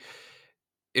 Say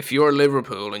if you're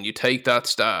Liverpool and you take that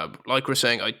stab, like we're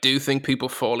saying, I do think people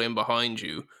fall in behind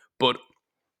you, but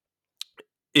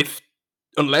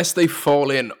unless they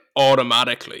fall in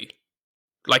automatically.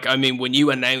 Like, I mean, when you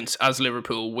announce as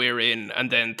Liverpool, we're in, and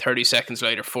then 30 seconds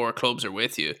later, 4 clubs are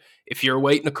with you. If you're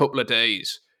waiting a couple of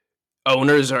days,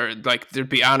 owners are there'd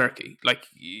be anarchy. Like,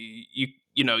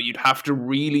 you'd have to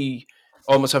really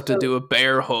almost have to do a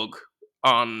bear hug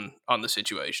on the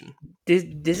situation.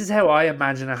 This is how I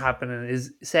imagine it happening.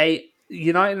 Is say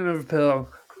United and Liverpool,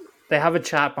 they have a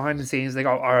chat behind the scenes. They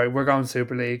go, all right, we're going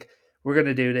Super League. We're going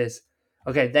to do this.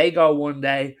 Okay, they go one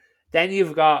day. Then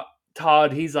you've got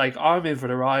Todd, he's like, I'm in for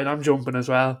the ride. I'm jumping as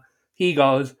well. He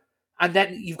goes. And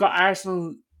then you've got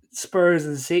Arsenal, Spurs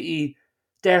and City.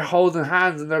 They're holding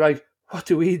hands and they're like, what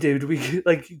do we do? Do we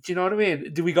do you know what I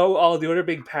mean? Do we go all the other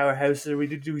big powerhouses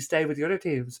or do we stay with the other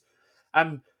teams?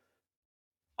 And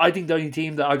I think the only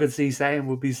team that I could see staying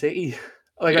would be City.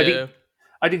 I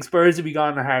think Spurs would be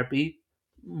gone in a heartbeat.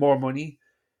 More money.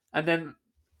 And then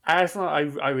Arsenal,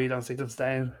 I really don't see them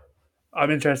staying. I'm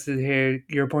interested to hear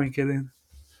your point, Killian.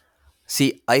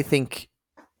 See, I think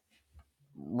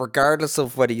regardless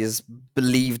of whether you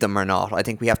believe them or not, I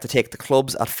think we have to take the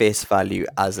clubs at face value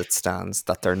as it stands,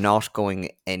 that they're not going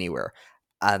anywhere.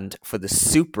 And for the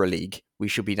Super League, we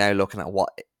should be now looking at what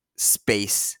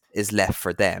space is left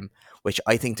for them, which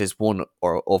I think there's one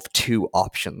or of two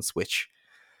options, which,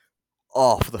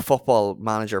 for the football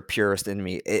manager purist in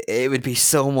me, it would be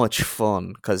so much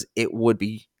fun because it would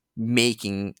be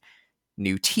making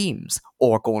new teams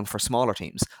or going for smaller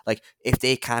teams. Like, if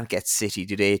they can't get City,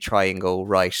 do they try and go,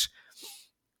 right,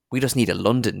 we just need a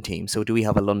London team, so do we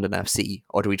have a London FC,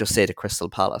 or do we just say to Crystal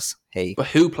Palace, hey, but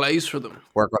who plays for them?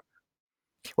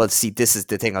 Well, see, this is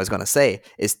the thing I was going to say,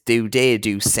 is do they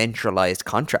do centralized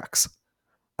contracts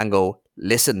and go,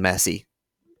 listen, Messi,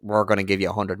 we're going to give you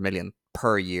 100 million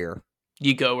per year,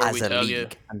 you go where as we a tell league, you,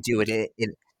 and do it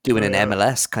in an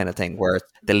MLS kind of thing where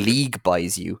the league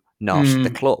buys you, not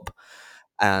the club.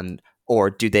 And or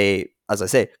do they, as I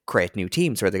say, create new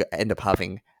teams where they end up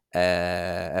having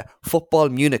Football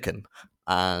Munichen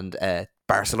and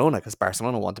Barcelona, because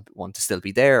Barcelona want to still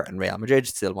be there, and Real Madrid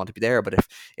still want to be there. But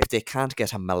if they can't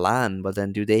get a Milan, well,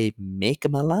 then do they make a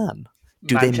Milan?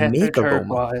 Do Manchester they make a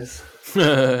Roma?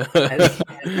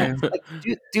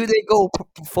 Do they go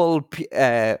full Pro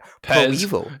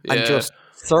Evo and just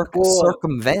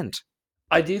circumvent?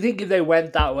 I do think if they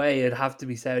went that way, it'd have to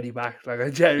be Saudi backed. Like, I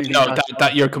genuinely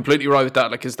that you're completely right with that.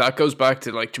 Like, because that goes back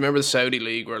to, like, do you remember the Saudi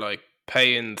league where, like,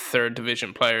 paying third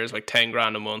division players like 10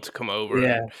 grand a month to come over?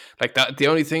 Yeah. And, like, that. The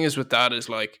only thing is with that is,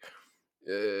 like,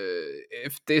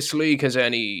 if this league has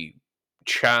any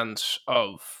chance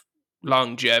of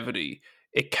longevity,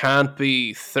 it can't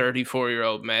be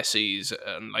 34-year-old Messi's.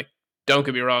 And, like, don't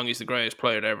get me wrong, he's the greatest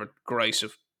player to ever grace a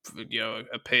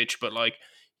pitch, but, like,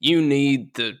 you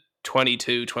need the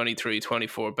 22, 23,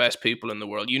 24 best people in the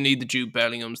world. You need the Jude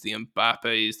Bellinghams, the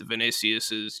Mbappes, the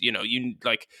Viniciuses.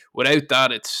 Without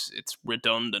that, it's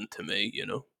redundant to me.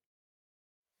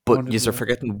 But you're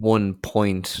forgetting one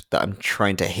point that I'm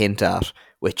trying to hint at,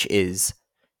 which is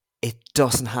it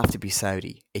doesn't have to be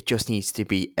Saudi. It just needs to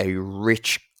be a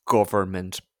rich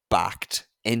government-backed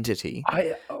entity.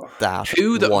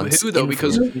 Who though?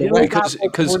 Because America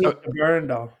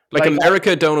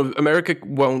don't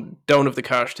have the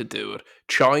cash to do it.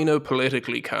 China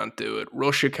politically can't do it.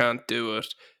 Russia can't do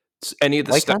it. Any of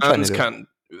the stands can't.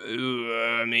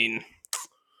 I mean,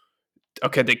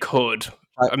 okay, they could.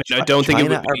 I mean, I don't think it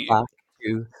would be. China are back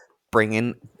to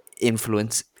bringing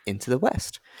influence into the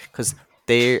West because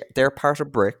they're part of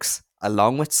BRICS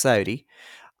along with Saudi,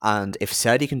 and if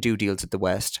Saudi can do deals with the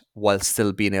West while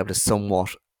still being able to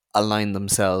somewhat align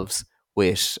themselves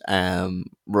with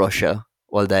Russia,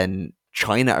 well then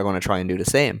China are going to try and do the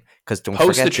same because don't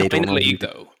Post forget the they don't China know League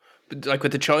though, but like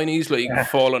with the Chinese league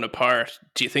falling apart,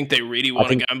 do you think they really want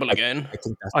to gamble again?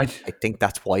 I think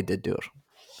that's why they do it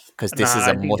because this is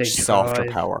I a think much softer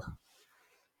power.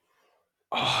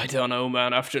 Oh, I don't know,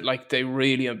 man. After they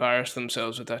really embarrassed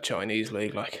themselves with that Chinese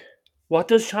league, like. What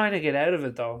does China get out of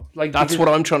it though? Like that's what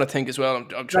I'm trying to think as well.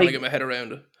 I'm trying to get my head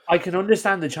around it. I can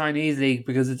understand the Chinese league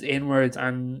because it's inwards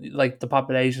and like the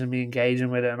population be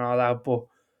engaging with it and all that, but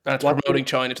that's promoting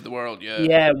China to the world. Yeah.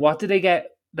 Yeah. What do they get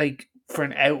like for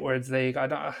an outwards league?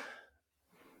 I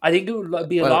think it would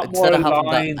be a lot more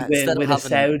aligned with a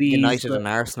Saudi United and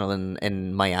Arsenal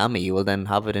in Miami. You will then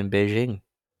have it in Beijing.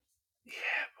 Yeah,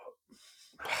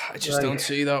 I just don't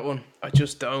see that one. I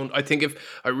just don't. I think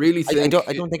I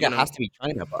don't think it has to be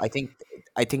China, but I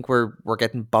think we're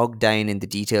getting bogged down in the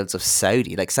details of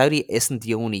Saudi. Like Saudi isn't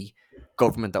the only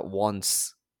government that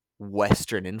wants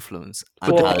Western influence.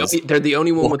 But they're the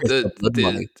only one with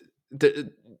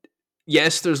the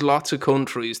yes, there's lots of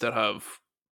countries that have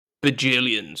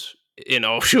bajillions in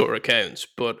offshore accounts,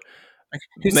 but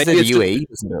maybe it's the UAE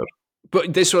doesn't do it.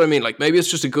 But this is what I mean. Like maybe it's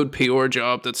just a good PR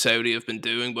job that Saudi have been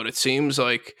doing, but it seems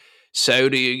like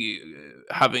Saudi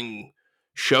having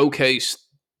showcased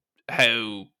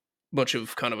how much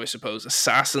of kind of, I suppose,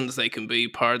 assassins they can be,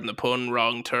 pardon the pun,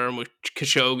 wrong term with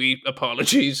Khashoggi,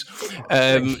 apologies.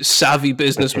 Savvy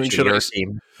businessman,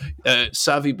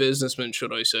 savvy businessman,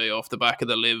 should I say, off the back of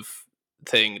the live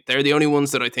thing. They're the only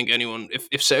ones that I think anyone,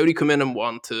 if Saudi come in and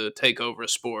want to take over a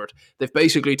sport, they've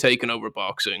basically taken over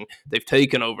boxing, they've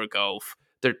taken over golf,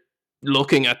 they're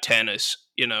looking at tennis.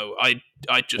 I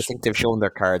think they've shown their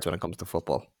cards when it comes to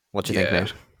football. What do you think,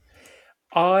 Nate?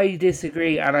 I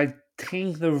disagree, and I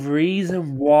think the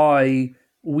reason why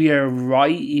we are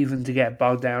right even to get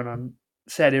bogged down on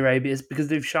Saudi Arabia is because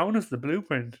they've shown us the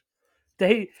blueprint.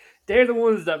 They're the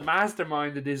ones that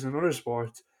masterminded this in other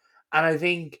sports, and I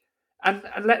think, and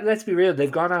let's be real,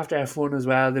 they've gone after F1 as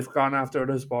well. They've gone after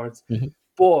other sports,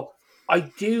 but I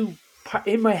do,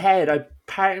 in my head,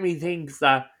 part of me thinks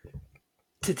that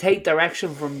to take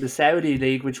direction from the Saudi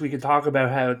league, which we can talk about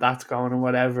how that's going and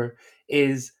whatever,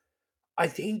 is I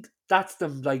think that's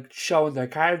them like showing their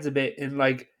cards a bit in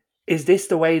like, is this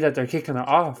the way that they're kicking it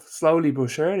off slowly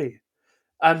but surely?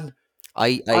 And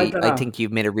I think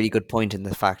you've made a really good point in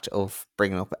the fact of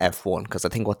bringing up F1 because I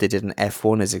think what they did in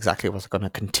F1 is exactly what they're going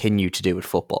to continue to do with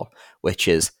football, which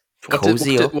is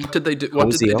cozy up. What did they do?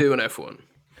 What did they do in F1?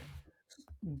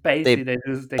 Basically,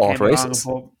 they came races.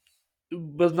 Along.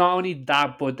 Well, not only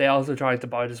that, but they also tried to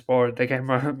buy the sport. They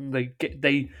came around,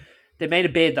 they made a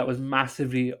bid that was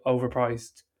massively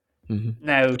overpriced. Mm-hmm.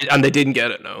 Now, and they didn't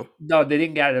get it. No, they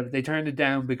didn't get it. They turned it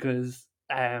down because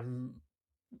I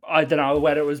don't know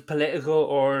whether it was political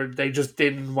or they just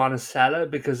didn't want to sell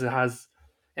it because it has,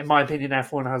 in my opinion,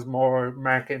 F1 has more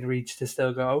market reach to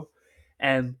still go.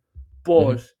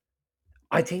 But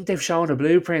I think they've shown a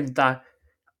blueprint that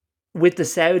with the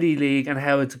Saudi league and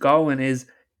how it's going is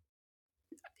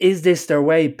this their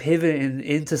way pivoting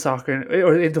into soccer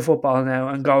or into football now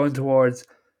and going towards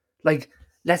like,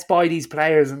 let's buy these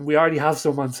players and we already have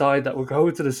some on side that will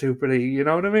go to the Super League. You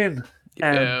know what I mean?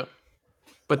 Yeah.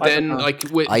 But then, like,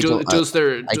 does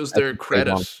their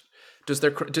credit? Do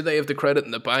they have the credit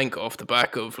in the bank off the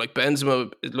back of like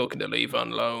Benzema is looking to leave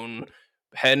on loan?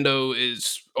 Hendo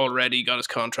is already got his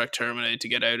contract terminated to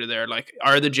get out of there. Like,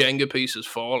 are the Jenga pieces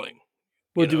falling?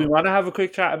 Well, do we want to have a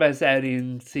quick chat about Saudi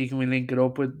and see can we link it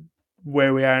up with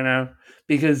where we are now?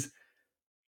 Because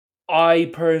I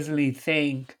personally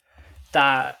think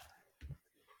that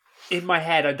in my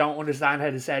head, I don't understand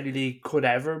how the Saudi League could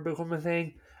ever become a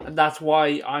thing. And that's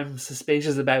why I'm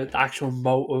suspicious about the actual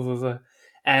motive of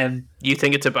it. You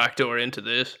think it's a backdoor into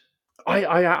this?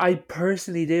 I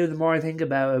personally do. The more I think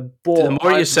about it, but the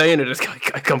more you're saying it,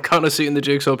 I'm kind of seeing the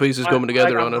jigsaw pieces coming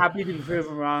together on it. I'm happy to be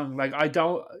proven wrong. Like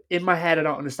in my head, I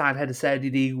don't understand how the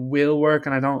Saudi League will work,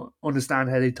 and I don't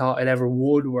understand how they thought it ever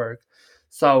would work.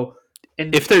 So,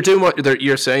 if they're doing what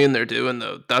you're saying they're doing,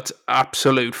 though, that's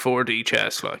absolute 4D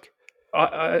chess. Like,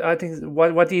 I think.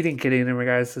 What do you think, Killian, in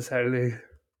regards to Saudi League?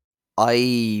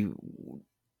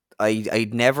 I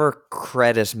never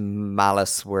credit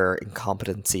malice where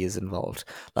incompetency is involved.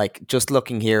 Like, just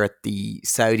looking here at the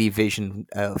Saudi vision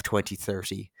of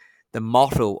 2030, the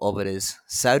motto of it is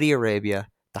Saudi Arabia,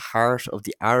 the heart of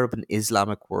the Arab and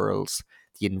Islamic worlds,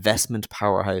 the investment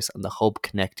powerhouse, and the hub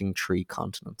connecting 3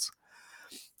 continents.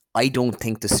 I don't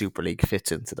think the Super League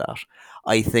fits into that.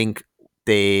 I think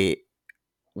they're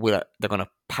going to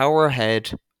power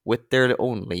ahead with their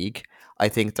own league. I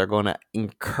think they're going to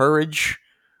encourage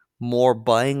more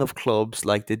buying of clubs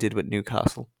like they did with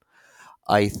Newcastle.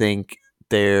 I think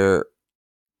they're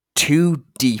too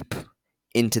deep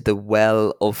into the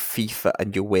well of FIFA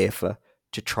and UEFA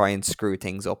to try and screw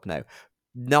things up now.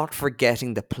 Not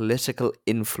forgetting the political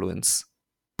influence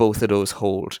both of those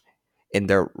hold in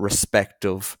their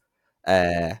respective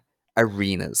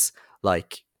arenas.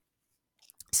 Like,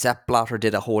 Sepp Blatter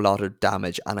did a whole lot of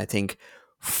damage, and I think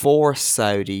for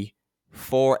Saudi,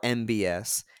 for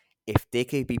MBS, if they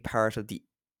could be part of the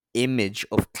image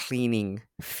of cleaning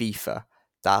FIFA,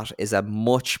 that is a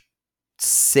much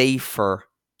safer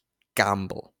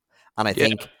gamble. And I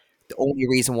think the only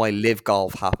reason why Live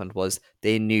Golf happened was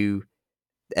they knew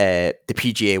the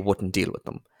PGA wouldn't deal with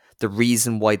them. The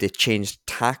reason why they changed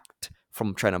tact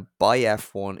from trying to buy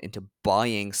F1 into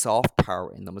buying soft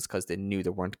power in them is because they knew they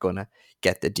weren't going to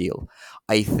get the deal.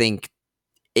 I think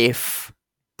if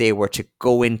they were to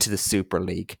go into the Super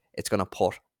League, it's going to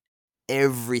put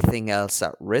everything else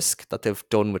at risk that they've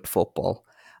done with football,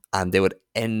 and they would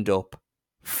end up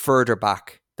further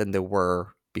back than they were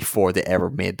before they ever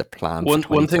made the plan.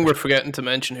 One thing we're forgetting to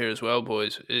mention here as well,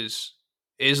 boys, is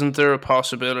isn't there a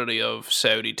possibility of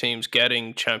Saudi teams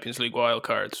getting Champions League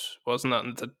wildcards? Wasn't that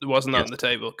on the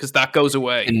table? Because that goes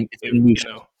away, you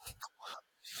know.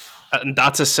 And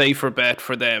that's a safer bet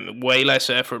for them. Way less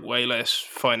effort, way less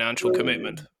financial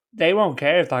commitment. They won't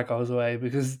care if that goes away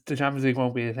because the Champions League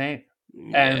won't be a thing.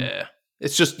 Yeah.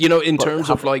 It's just, in terms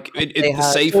of like the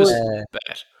safest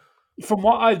bet. From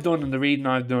what I've done and the reading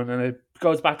I've done, and it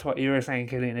goes back to what you were saying,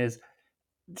 Killian, is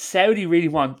Saudi really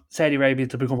want Saudi Arabia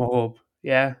to become a hub.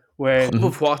 Yeah, where hub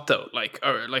of what though?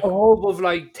 A hub of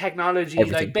like technology,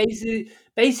 everything. Like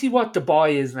basically what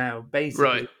Dubai is now.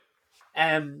 Basically,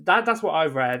 right? That's what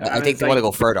I've read. I think they want to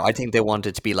go further. I think they want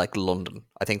it to be like London.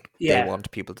 I think they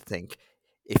want people to think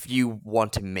if you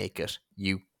want to make it,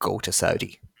 you go to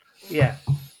Saudi. Yeah.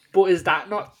 But is that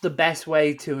not the best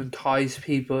way to entice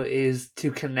people? Is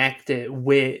to connect it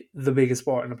with the biggest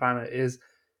sport on the planet? Is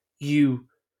you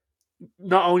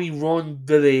not only run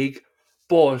the league,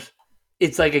 but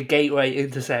it's like a gateway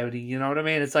into Saudi. You know what I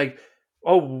mean? It's like,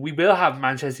 oh, we will have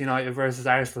Manchester United versus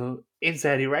Arsenal in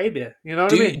Saudi Arabia. You know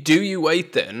what I mean? Do you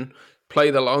wait then?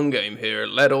 Play the long game here.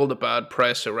 Let all the bad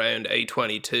press around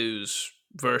A22's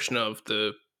version of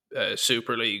the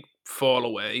Super League fall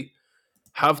away.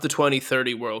 Have the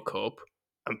 2030 World Cup,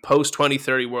 and post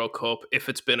 2030 World Cup, if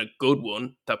it's been a good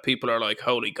one that people are like,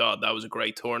 holy God, that was a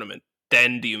great tournament,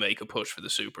 then do you make a push for the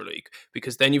Super League?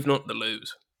 Because then you've nothing to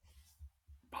lose.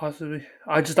 Possibly.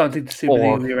 I just don't think the Super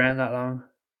League will be around that long.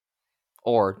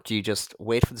 Or do you just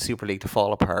wait for the Super League to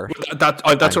fall apart? That's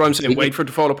what I'm saying. Wait for it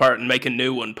to fall apart and make a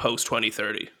new one post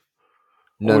 2030.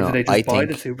 No, or do they just buy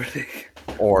the Super League?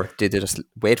 Or did they just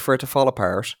wait for it to fall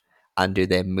apart, and do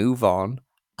they move on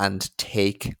and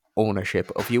take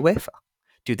ownership of UEFA?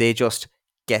 Do they just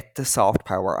get the soft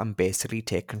power and basically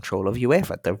take control of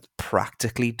UEFA? They've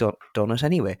practically done it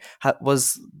anyway.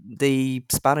 Was the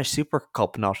Spanish Super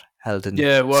Cup not held in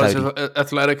it was Saudi?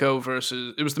 Atletico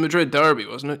versus... It was the Madrid derby,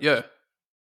 wasn't it? Yeah.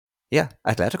 Yeah,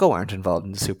 Atletico aren't involved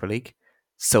in the Super League.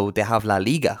 So they have La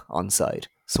Liga on side.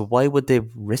 So why would they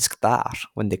risk that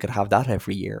when they could have that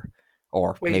every year?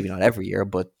 Or maybe not every year,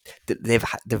 but they've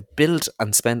built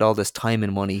and spent all this time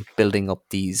and money building up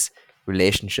these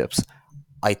relationships.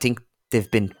 I think they've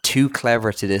been too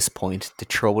clever to this point to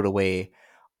throw it away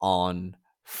on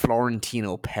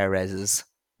Florentino Perez's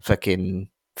fucking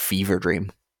fever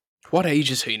dream. What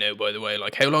age is he now, by the way?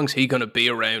 Like, how long is he going to be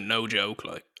around? No joke,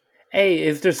 like. Hey,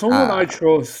 if there's someone I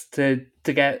trust to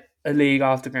get a league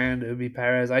off the ground, it would be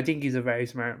Perez. I think he's a very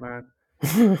smart man.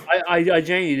 I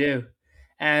genuinely do.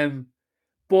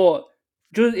 But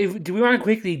do we want to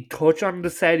quickly touch on the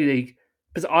Saudi League?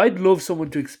 Because I'd love someone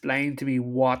to explain to me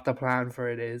what the plan for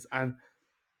it is. And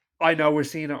I know we're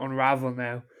seeing it unravel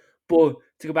now. But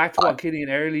to go back to what Killian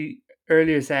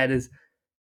earlier said is,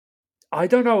 I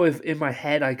don't know if in my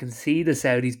head I can see the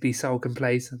Saudis be so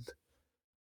complacent.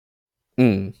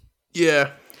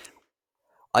 Yeah.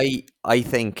 I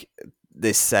think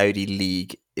this Saudi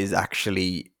league is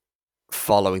actually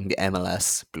following the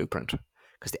MLS blueprint.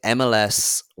 Because the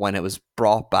MLS, when it was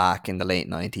brought back in the late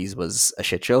 90s, was a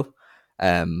shit show.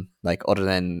 Like, other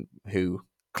than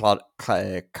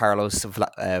Carlos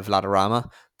Valderrama,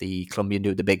 the Colombian dude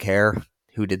with the big hair,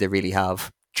 who did they really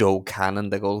have? Joe Cannon,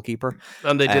 the goalkeeper.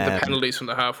 And they did the penalties from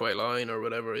the halfway line or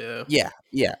whatever. Yeah.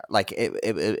 Like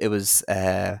it was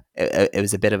a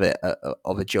bit of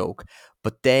a joke.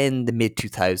 But then the mid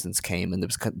 2000s came, and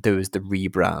there was the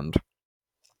rebrand,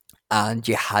 and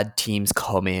you had teams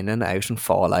come in and out and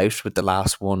fall out, with the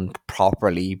last one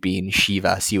properly being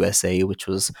Chivas USA, which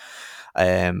was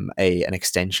an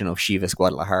extension of Chivas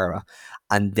Guadalajara.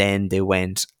 And then they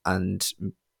went and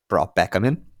brought Beckham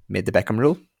in, made the Beckham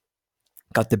rule,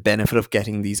 got the benefit of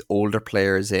getting these older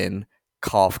players in,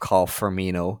 cough, cough,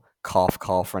 Firmino, cough,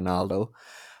 cough, Ronaldo.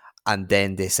 And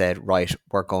then they said, right,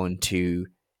 we're going to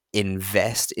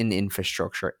invest in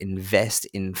infrastructure, invest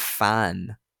in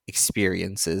fan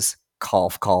experiences,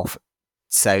 cough, cough,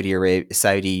 Saudi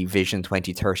Vision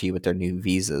 2030 with their new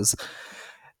visas.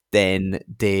 Then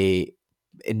they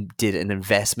did an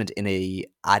investment in a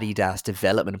Adidas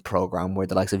development program where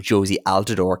the likes of Josie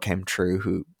Altidore came through,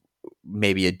 who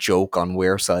maybe a joke on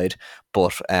Weir side,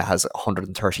 but has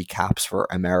 130 caps for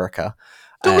America.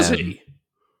 Does he?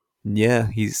 Yeah,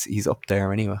 he's up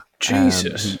there anyway.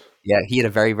 Jesus. He had a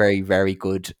very, very, very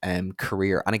good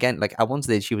career. And again, like at one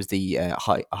stage, he was the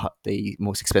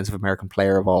most expensive American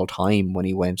player of all time when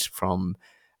he went from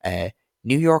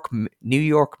New York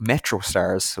Metro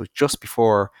Stars, so just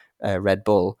before Red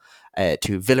Bull,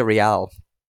 to Villarreal.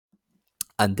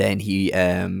 And then he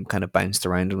kind of bounced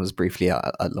around and was briefly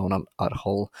at loan at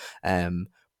Hull.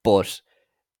 But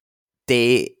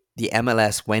the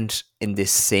MLS went in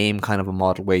this same kind of a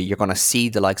model where you're going to see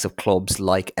the likes of clubs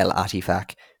like El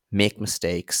Atifak make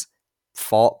mistakes,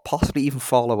 possibly even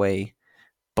fall away,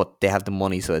 but they have the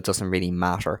money, so it doesn't really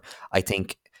matter. I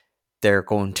think they're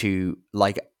going to,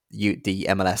 like the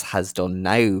MLS has done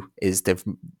now, is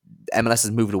MLS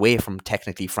has moved away from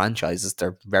technically franchises.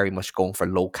 They're very much going for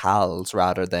locales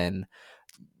rather than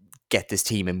get this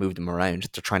team and move them around.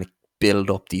 They're trying to build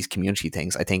up these community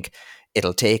things. I think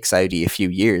it'll take Saudi a few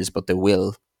years, but they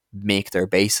will make their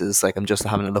bases. Like I'm just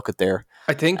having a look at their.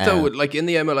 I think though, like in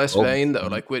the MLS vein though,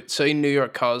 like with say New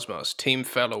York Cosmos, team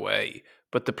fell away,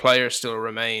 but the players still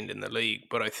remained in the league.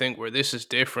 But I think where this is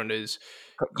different is,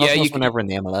 Cosmos were never in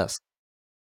the MLS.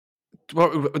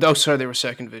 Oh, sorry, they were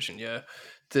second division. Yeah,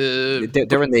 they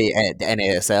were in the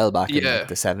NASL back in like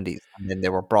the 70s, and then they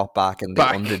were brought back in the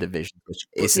under division, which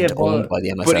isn't owned by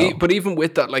the MSL. But even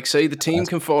with that, like say the team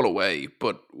can fall away,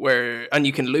 and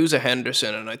you can lose a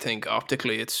Henderson, and I think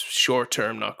optically it's short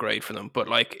term not great for them. But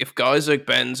like if guys like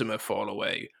Benzema fall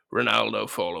away, Ronaldo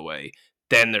fall away,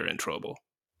 then they're in trouble.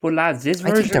 But lads, this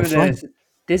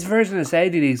version of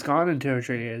Saudi League's gone in 2 or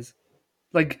 3 years.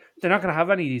 Like they're not going to have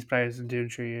any of these players in 2 or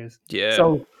 3 years. Yeah.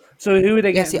 So who are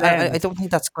they getting? I don't think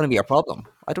that's going to be a problem.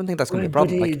 I don't think that's going to be a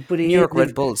problem. New York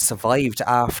Red Bulls survived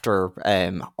after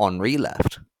Henry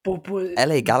left. But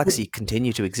LA Galaxy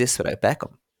continue to exist without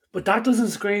Beckham. But that doesn't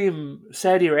scream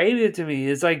Saudi Arabia to me.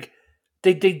 It's like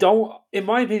they don't, in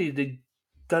my opinion,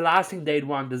 the last thing they'd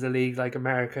want is a league like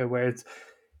America where it's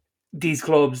these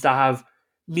clubs that have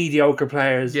mediocre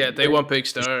players. Yeah, they want big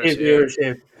stars.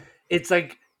 Yeah. It's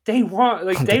like they want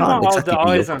all the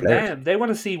eyes on them. They want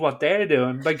to see what they're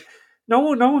doing. Like no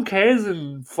one cares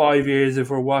in 5 years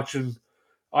if we're watching,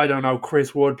 I don't know,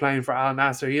 Chris Wood playing for Al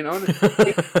Nassr. You know, that's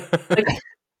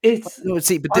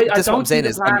what I'm saying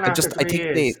is I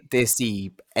think they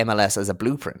see MLS as a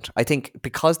blueprint. I think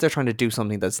because they're trying to do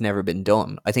something that's never been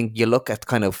done. I think you look at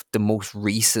kind of the most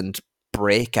recent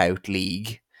breakout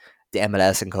league, the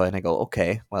MLS, and kind of go,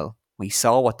 okay, well, we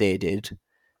saw what they did.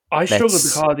 I struggle to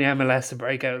call the MLS a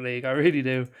breakout league. I really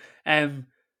do. And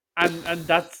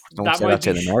that's don't say that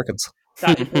to the Americans.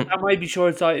 That might be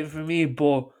short sighted for me,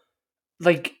 but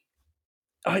like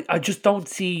I just don't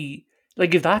see,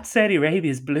 like if that's Saudi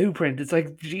Arabia's blueprint, it's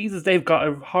like Jesus, they've got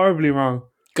it horribly wrong.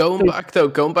 Going back to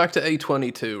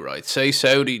A22, right? Say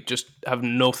Saudi just have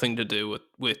nothing to do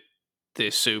with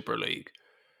this Super League.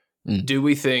 Do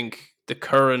we think the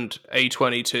current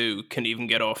A22 can even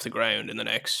get off the ground in the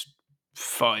next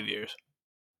 5 years?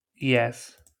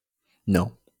 Yes.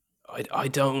 No. I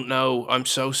don't know. I'm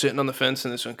so sitting on the fence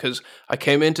in this one because I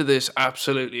came into this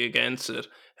absolutely against it,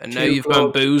 and now you've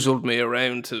bamboozled me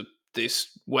around to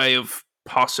this way of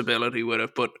possibility with it.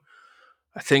 But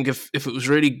I think if it was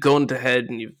really gun to head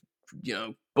and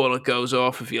bullet goes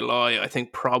off if you lie, I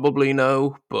think probably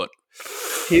no. But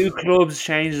 2 clubs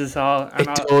change us all. And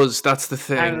it does. That's the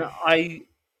thing. And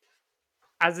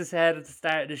as I said at the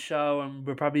start of the show, and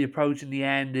we're probably approaching the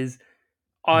end, is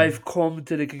I've come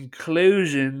to the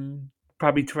conclusion,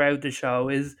 probably throughout the show,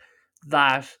 is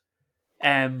that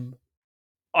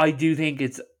I do think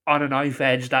it's on a knife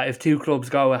edge that if 2 clubs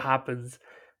go, it happens.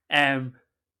 And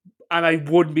I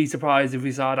wouldn't be surprised if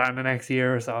we saw that in the next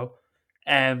year or so.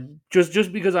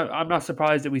 Just because I'm not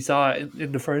surprised that we saw it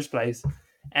in the first place.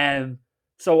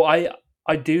 So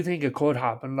I do think it could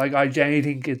happen. Like, I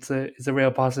genuinely think it's a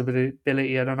real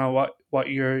possibility. I don't know what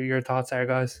your thoughts are,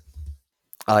 guys.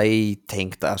 I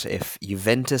think that if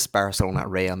Juventus, Barcelona,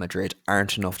 Real Madrid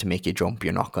aren't enough to make you jump,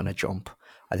 you're not going to jump.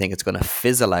 I think it's going to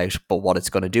fizzle out, but what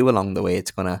it's going to do along the way, it's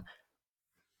going to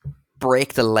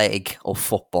break the leg of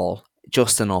football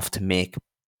just enough to make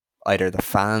either the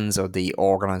fans or the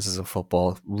organisers of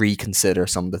football reconsider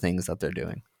some of the things that they're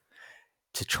doing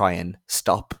to try and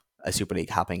stop a Super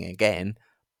League happening again,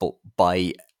 but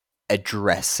by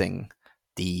addressing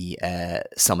the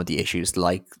some of the issues,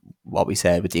 like what we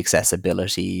said with the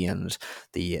accessibility and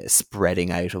the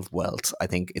spreading out of wealth. I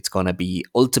think it's going to be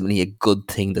ultimately a good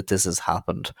thing that this has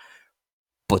happened,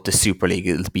 but the Super League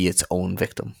will be its own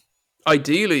victim.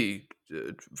 Ideally,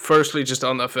 firstly, just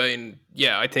on that vein,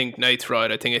 yeah, I think Nate's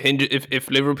right. I think if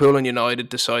Liverpool and United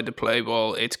decide to play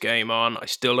ball, it's game on. I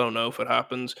still don't know if it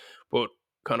happens, but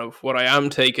kind of what I am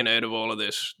taking out of all of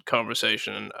this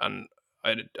conversation, and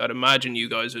I'd imagine you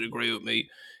guys would agree with me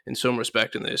in some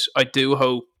respect in this. I do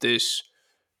hope this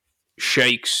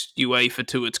shakes UEFA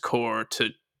to its core to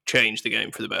change the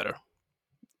game for the better.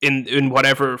 In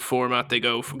whatever format they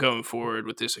go going forward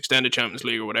with this extended Champions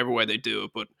League or whatever way they do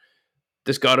it, but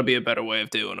there's got to be a better way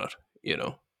of doing it, you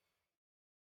know.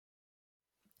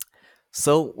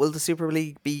 So will the Super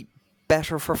League be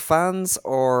better for fans,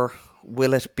 or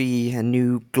will it be a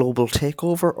new global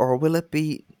takeover, or will it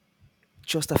be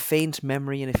just a faint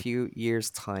memory in a few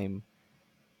years' time?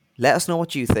 Let us know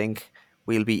what you think.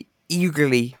 We'll be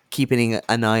eagerly keeping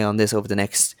an eye on this over the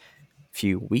next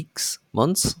few weeks,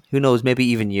 months, who knows, maybe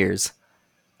even years.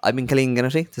 I've been Killian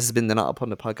Ginnity. This has been the Not Up on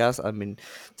the podcast. I've been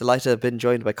delighted to have been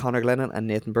joined by Conor Glennon and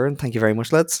Nathan Byrne. Thank you very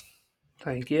much, lads.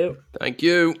 Thank you. Thank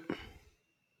you.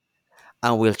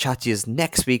 And we'll chat to you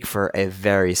next week for a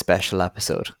very special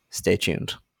episode. Stay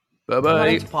tuned.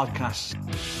 Bye-bye. Podcast.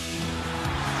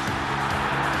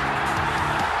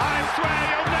 I swear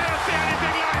you'll never see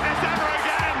anything like this ever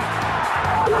again.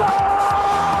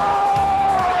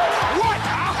 What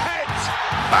a hit!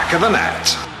 Back of the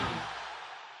net.